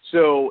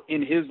 So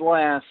in his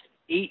last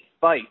 8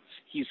 fights,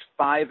 he's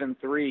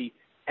 5-3,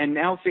 and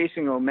now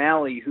facing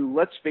O'Malley, who,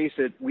 let's face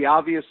it, we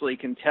obviously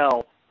can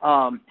tell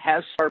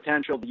has star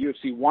potential. The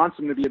UFC wants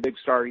him to be a big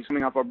star. He's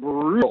coming off a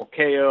brutal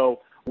KO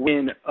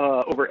win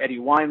over Eddie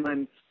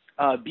Wineland,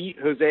 beat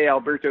Jose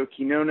Alberto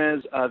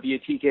Quinones via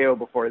TKO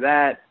before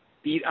that,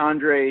 beat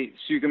Andrei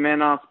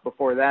Sugamanov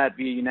before that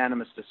via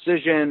unanimous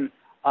decision.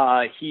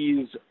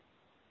 He's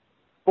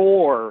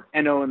 4-0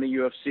 in the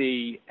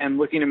UFC and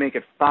looking to make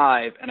it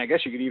 5. And I guess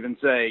you could even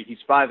say he's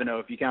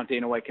 5-0 if you count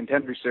Dana White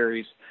Contender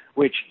Series,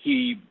 which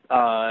he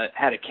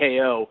had a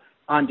KO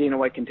on Dana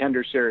White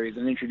Contender Series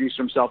and introduced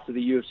himself to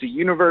the UFC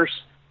universe.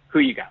 Who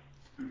you got?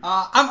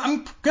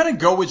 I'm going to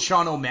go with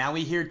Sean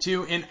O'Malley here,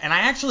 too. And I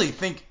actually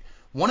think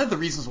one of the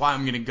reasons why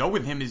I'm going to go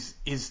with him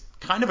is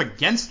kind of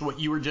against what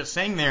you were just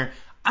saying there.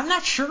 I'm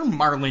not sure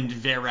Marlon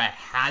Vera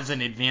has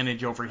an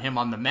advantage over him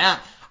on the mat.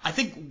 I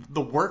think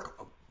the work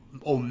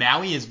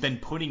O'Malley has been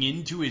putting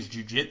into his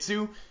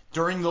jiu-jitsu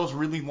during those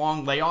really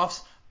long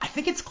layoffs, I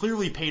think it's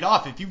clearly paid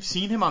off. If you've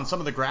seen him on some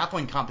of the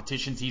grappling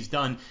competitions he's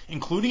done,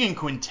 including in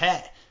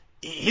Quintet,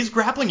 his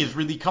grappling has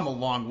really come a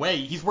long way.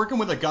 He's working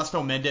with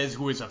Augusto Mendez,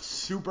 who is a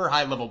super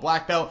high-level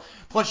black belt.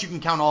 Plus, you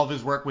can count all of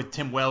his work with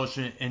Tim Welsh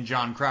and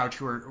John Crouch,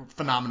 who are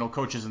phenomenal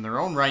coaches in their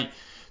own right.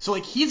 So,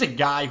 like, he's a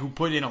guy who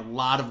put in a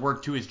lot of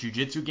work to his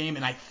jiu-jitsu game,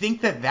 and I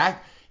think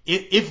that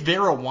if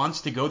Vera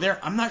wants to go there,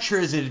 I'm not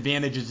sure his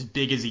advantage is as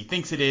big as he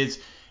thinks it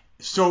is.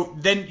 So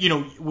then,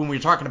 when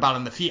we're talking about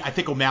on the feet, I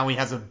think O'Malley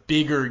has a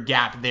bigger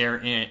gap there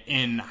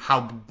in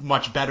how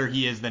much better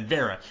he is than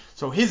Vera.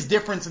 So his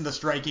difference in the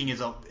striking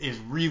is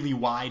really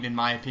wide, in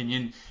my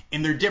opinion,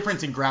 and their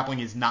difference in grappling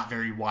is not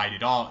very wide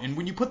at all. And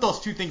when you put those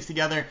two things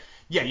together,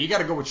 yeah, you got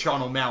to go with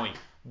Sean O'Malley.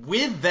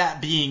 With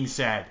that being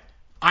said,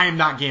 I am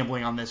not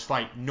gambling on this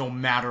fight no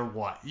matter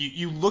what.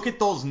 You look at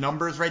those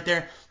numbers right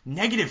there,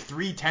 negative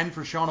 310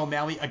 for Sean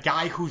O'Malley, a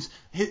guy who's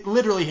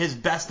literally his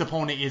best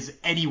opponent is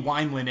Eddie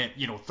Wineland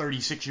at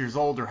 36 years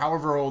old or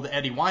however old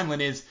Eddie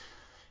Wineland is.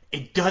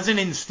 It doesn't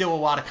instill a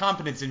lot of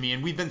confidence in me,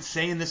 and we've been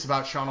saying this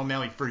about Sean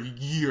O'Malley for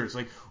years.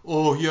 Like,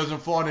 oh, he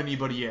hasn't fought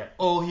anybody yet.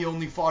 Oh, he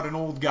only fought an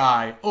old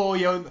guy. Oh,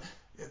 yeah.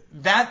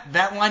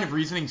 That line of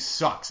reasoning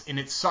sucks, and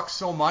it sucks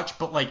so much,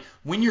 but like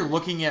when you're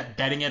looking at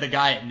betting at a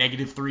guy at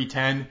negative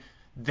 310,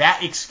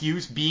 that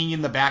excuse being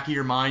in the back of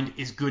your mind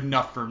is good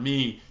enough for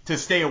me to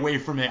stay away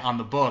from it on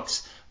the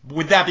books.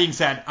 With that being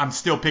said, I'm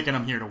still picking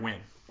him here to win.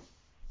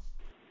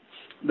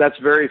 That's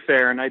very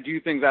fair, and I do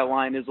think that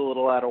line is a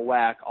little out of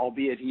whack,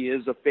 albeit he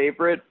is a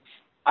favorite.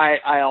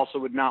 I also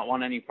would not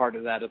want any part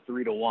of that at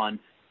 3-1.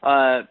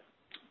 Jairzinho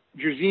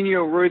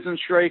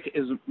Rozenstruik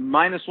is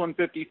minus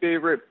 150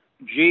 favorite.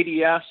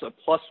 JDS, a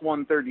plus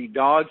 130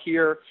 dog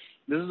here.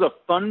 This is a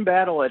fun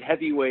battle at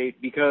heavyweight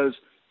because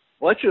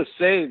let's just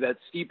say that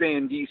Stipe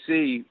and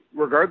DC,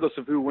 regardless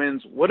of who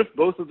wins, what if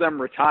both of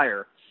them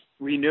retire?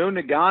 We know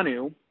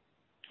Ngannou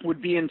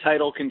would be in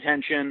title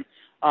contention.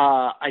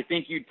 I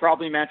think you'd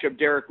probably match up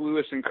Derek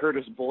Lewis and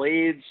Curtis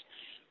Blades.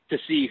 to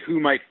see who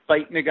might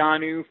fight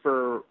Ngannou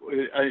for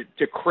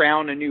to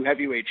crown a new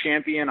heavyweight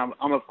champion.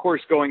 I'm of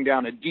course going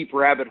down a deep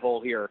rabbit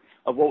hole here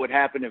of what would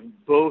happen if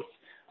both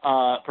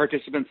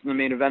participants in the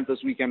main event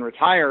this weekend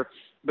retire.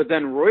 But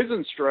then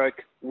Rozenstruik,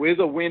 with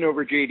a win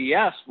over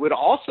JDS, would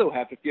also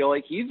have to feel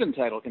like he's in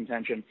title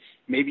contention.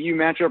 Maybe you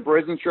match up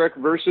Rozenstruik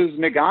versus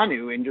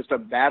Ngannou in just a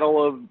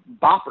battle of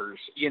boppers,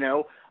 you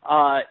know.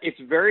 It's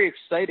very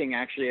exciting,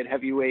 actually, at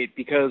heavyweight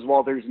because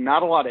while there's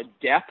not a lot of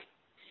depth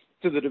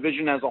to the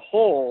division as a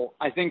whole,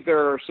 I think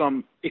there are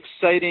some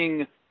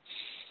exciting,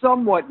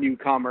 somewhat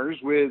newcomers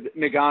with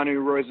Ngannou,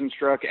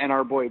 Rozenstruik, and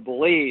our boy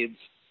Blades.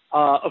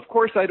 Of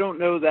course, I don't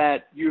know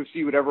that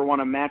UFC would ever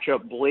want to match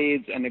up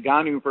Blades and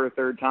Ngannou for a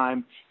third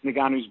time.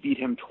 Ngannou's beat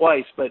him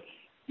twice, but,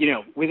 you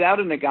know, without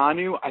a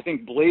Ngannou, I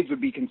think Blades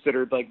would be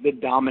considered like the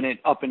dominant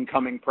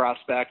up-and-coming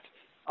prospect.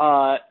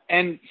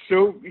 And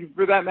so,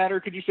 for that matter,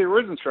 could you say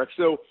Rozenstruik?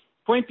 So,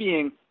 point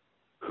being,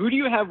 who do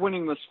you have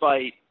winning this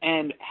fight,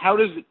 and how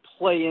does it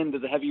play into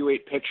the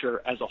heavyweight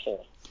picture as a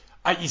whole?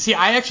 You see,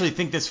 I actually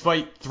think this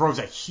fight throws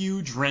a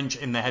huge wrench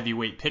in the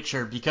heavyweight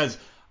picture because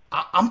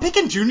I'm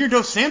picking Junior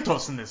Dos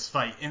Santos in this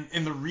fight,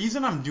 and the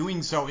reason I'm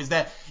doing so is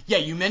that, yeah,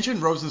 you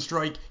mentioned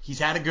Rozenstruik. He's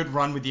had a good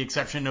run with the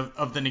exception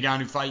of the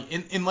Ngannou fight,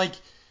 and like,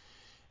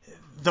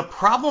 the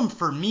problem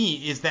for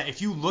me is that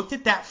if you looked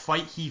at that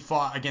fight he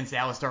fought against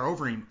Alistair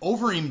Overeem,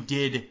 Overeem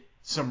did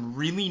some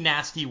really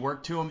nasty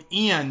work to him,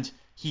 and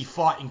he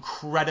fought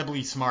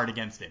incredibly smart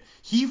against it.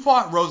 He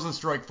fought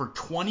Rozenstruik for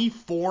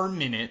 24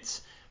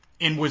 minutes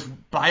and was,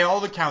 by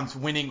all accounts,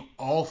 winning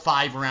all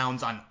 5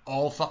 rounds on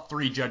all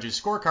 3 judges'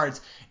 scorecards.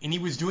 And he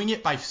was doing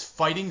it by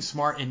fighting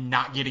smart and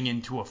not getting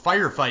into a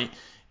firefight.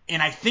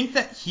 And I think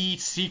that he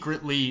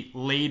secretly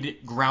laid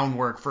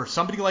groundwork for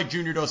somebody like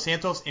Junior Dos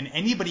Santos and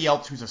anybody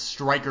else who's a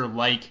striker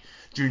like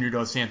Junior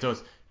Dos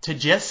Santos to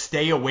just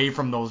stay away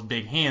from those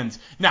big hands.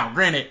 Now,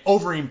 granted,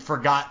 Overeem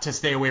forgot to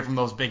stay away from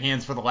those big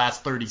hands for the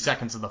last 30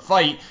 seconds of the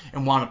fight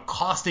and wound up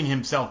costing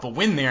himself a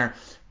win there.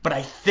 But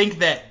I think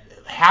that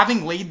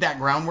having laid that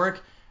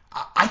groundwork,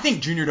 I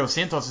think Junior Dos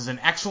Santos is an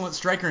excellent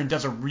striker and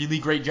does a really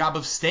great job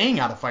of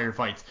staying out of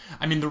firefights.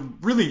 I mean,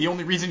 the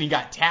only reason he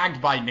got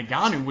tagged by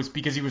Ngannou was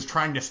because he was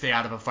trying to stay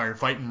out of a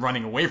firefight and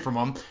running away from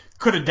him.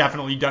 Could have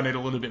definitely done it a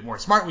little bit more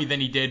smartly than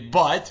he did,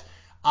 but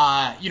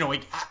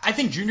I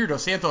think Junior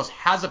Dos Santos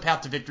has a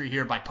path to victory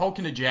here by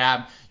poking a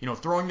jab,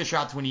 throwing the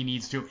shots when he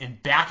needs to,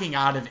 and backing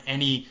out of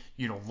any,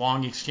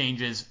 long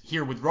exchanges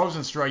here with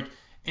Rozenstruik,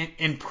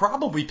 and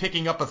probably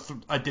picking up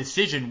a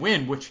decision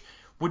win, which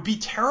would be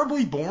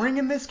terribly boring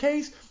in this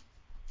case,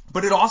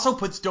 but it also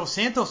puts Dos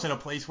Santos in a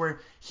place where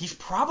he's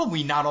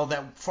probably not all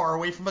that far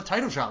away from a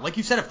title shot. Like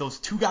you said, if those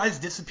 2 guys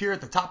disappear at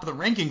the top of the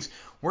rankings,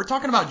 we're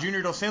talking about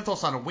Junior Dos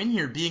Santos on a win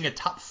here being a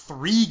top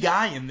 3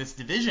 guy in this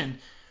division,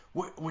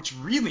 which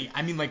really,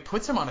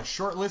 puts him on a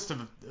short list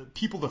of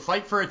people to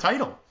fight for a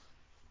title.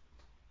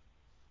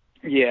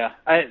 Yeah,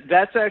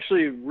 that's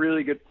actually a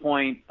really good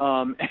point.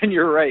 And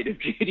you're right. If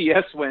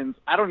JDS wins,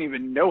 I don't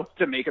even know what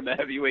to make of the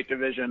heavyweight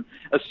division,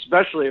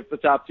 especially if the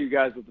top 2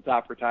 guys at the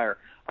top retire.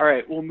 All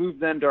right, we'll move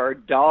then to our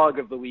dog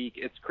of the week.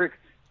 It's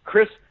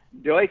Chris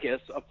Daukaus,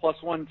 a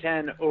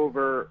 +110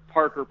 over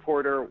Parker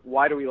Porter.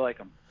 Why do we like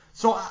him?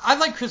 So I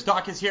like Chris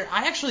Daukaus here.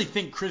 I actually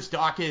think Chris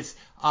Daukaus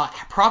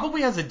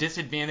probably has a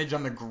disadvantage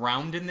on the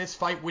ground in this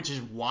fight, which is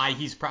why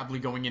he's probably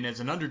going in as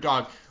an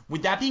underdog.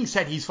 With that being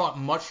said, he's fought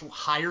much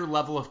higher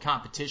level of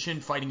competition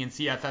fighting in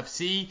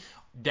CFFC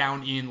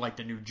down in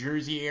the New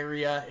Jersey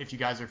area, if you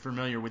guys are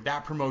familiar with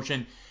that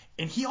promotion.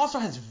 And he also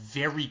has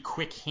very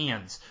quick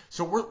hands.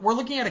 So we're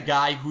looking at a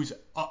guy who's,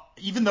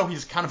 even though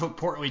he's kind of a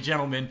portly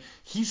gentleman,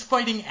 he's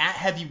fighting at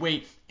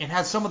heavyweight and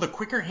has some of the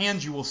quicker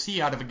hands you will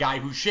see out of a guy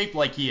who's shaped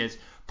like he is.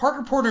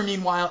 Parker Porter,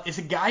 meanwhile, is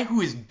a guy who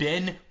has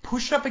been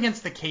pushed up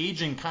against the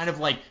cage and kind of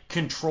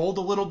controlled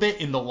a little bit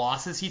in the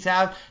losses he's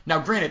had. Now,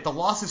 granted, the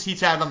losses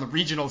he's had on the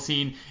regional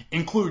scene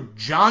include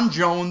John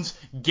Jones,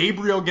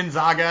 Gabriel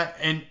Gonzaga,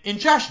 and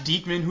Josh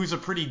Diekman, who's a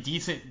pretty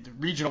decent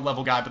regional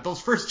level guy. But those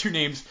first 2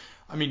 names,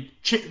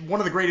 one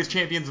of the greatest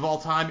champions of all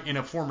time and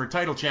a former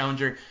title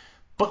challenger.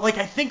 But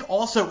I think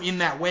also in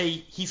that way,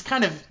 he's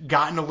kind of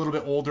gotten a little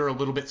bit older, a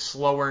little bit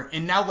slower,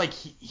 and now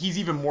he's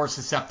even more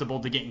susceptible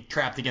to getting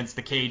trapped against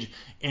the cage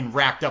and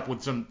racked up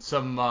with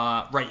some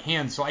right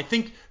hands. So I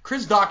think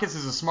Chris Daukaus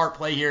is a smart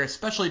play here,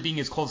 especially being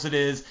as close it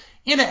is.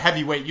 And at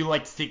heavyweight, you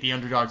like to take the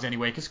underdogs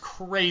anyway, because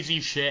crazy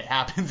shit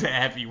happens at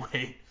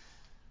heavyweight.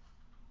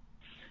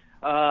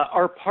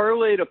 Our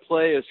parlay to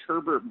play is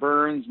Herbert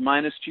Burns,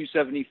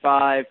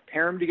 -275.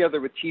 Pair him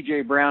together with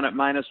TJ Brown at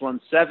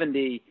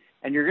 -170.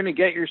 And you're going to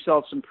get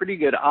yourself some pretty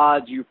good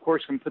odds. You, of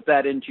course, can put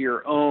that into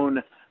your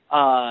own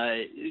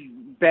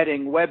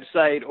betting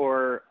website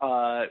or,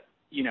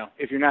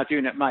 if you're not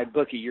doing it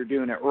MyBookie, you're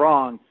doing it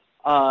wrong.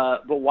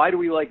 But why do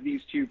we like these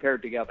 2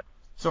 paired together?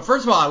 So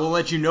first of all, I will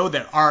let you know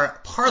that our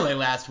parlay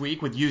last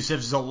week with Youssef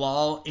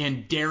Zalal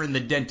and Darren the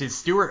Dentist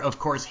Stewart, of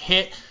course,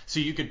 hit. So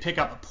you could pick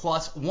up a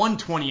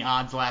 +120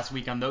 odds last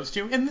week on those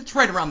 2. And it's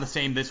right around the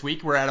same this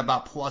week. We're at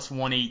about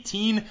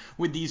 +118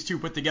 with these 2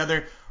 put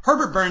together.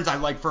 Herbert Burns I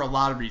like for a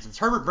lot of reasons.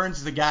 Herbert Burns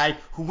is a guy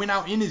who went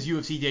out in his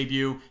UFC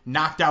debut,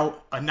 knocked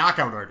out a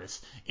knockout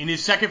artist. In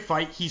his second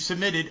fight, he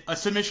submitted a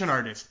submission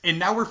artist. And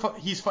now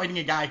he's fighting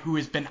a guy who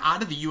has been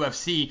out of the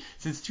UFC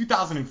since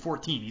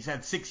 2014. He's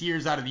had 6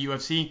 years out of the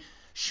UFC.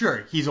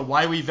 Sure, he's a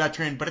wily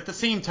veteran, but at the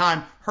same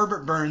time,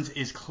 Herbert Burns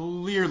is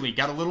clearly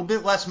got a little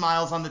bit less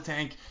miles on the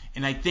tank,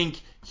 and I think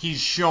he's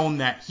shown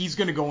that he's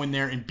going to go in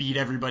there and beat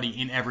everybody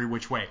in every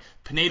which way.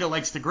 Pineda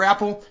likes to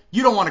grapple.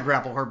 You don't want to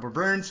grapple Herbert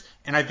Burns,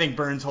 and I think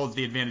Burns holds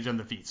the advantage on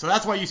the feet. So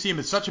that's why you see him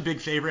as such a big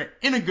favorite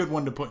and a good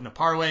one to put in a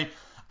parlay.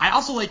 I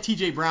also like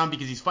TJ Brown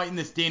because he's fighting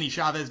this Danny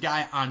Chavez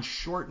guy on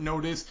short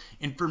notice,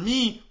 and for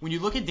me, when you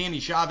look at Danny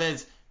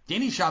Chavez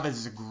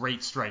is a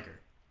great striker.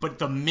 But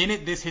the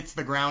minute this hits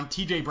the ground,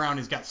 TJ Brown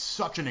has got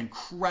such an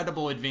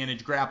incredible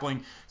advantage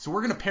grappling. So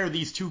we're going to pair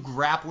these two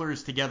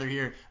grapplers together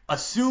here.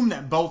 Assume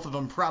that both of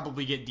them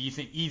probably get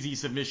decent, easy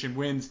submission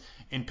wins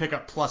and pick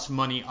up plus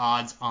money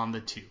odds on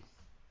the two.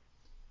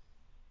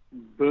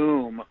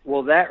 Boom.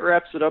 Well, that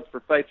wraps it up for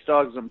Fights,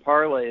 Dogs, and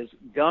Parlays.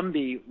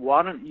 Gumby,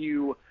 why don't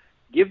you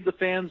give the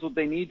fans what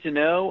they need to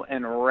know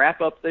and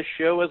wrap up this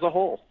show as a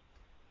whole?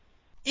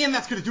 And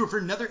that's going to do it for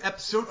another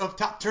episode of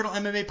Top Turtle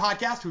MMA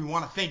Podcast. We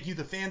want to thank you,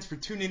 the fans, for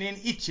tuning in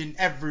each and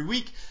every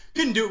week.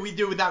 Couldn't do what we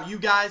do without you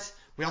guys.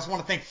 We also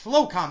want to thank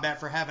Flow Combat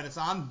for having us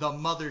on the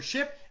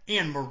mothership,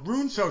 and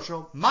Maroon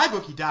Social,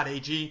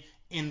 MyBookie.ag,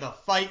 and the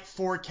Fight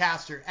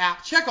Forecaster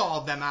app. Check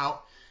all of them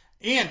out.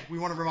 And we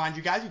want to remind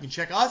you guys, you can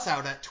check us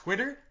out at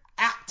Twitter,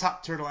 at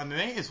Top Turtle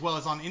MMA, as well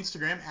as on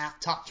Instagram,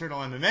 at Top Turtle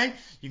MMA.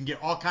 You can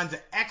get all kinds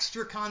of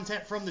extra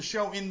content from the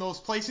show in those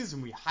places,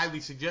 and we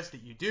highly suggest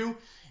that you do.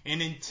 And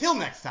until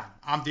next time,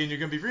 I'm Daniel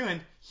Gumby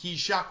Freeland. He's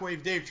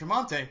Shockwave Dave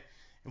Tremonte,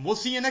 and we'll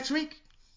see you next week.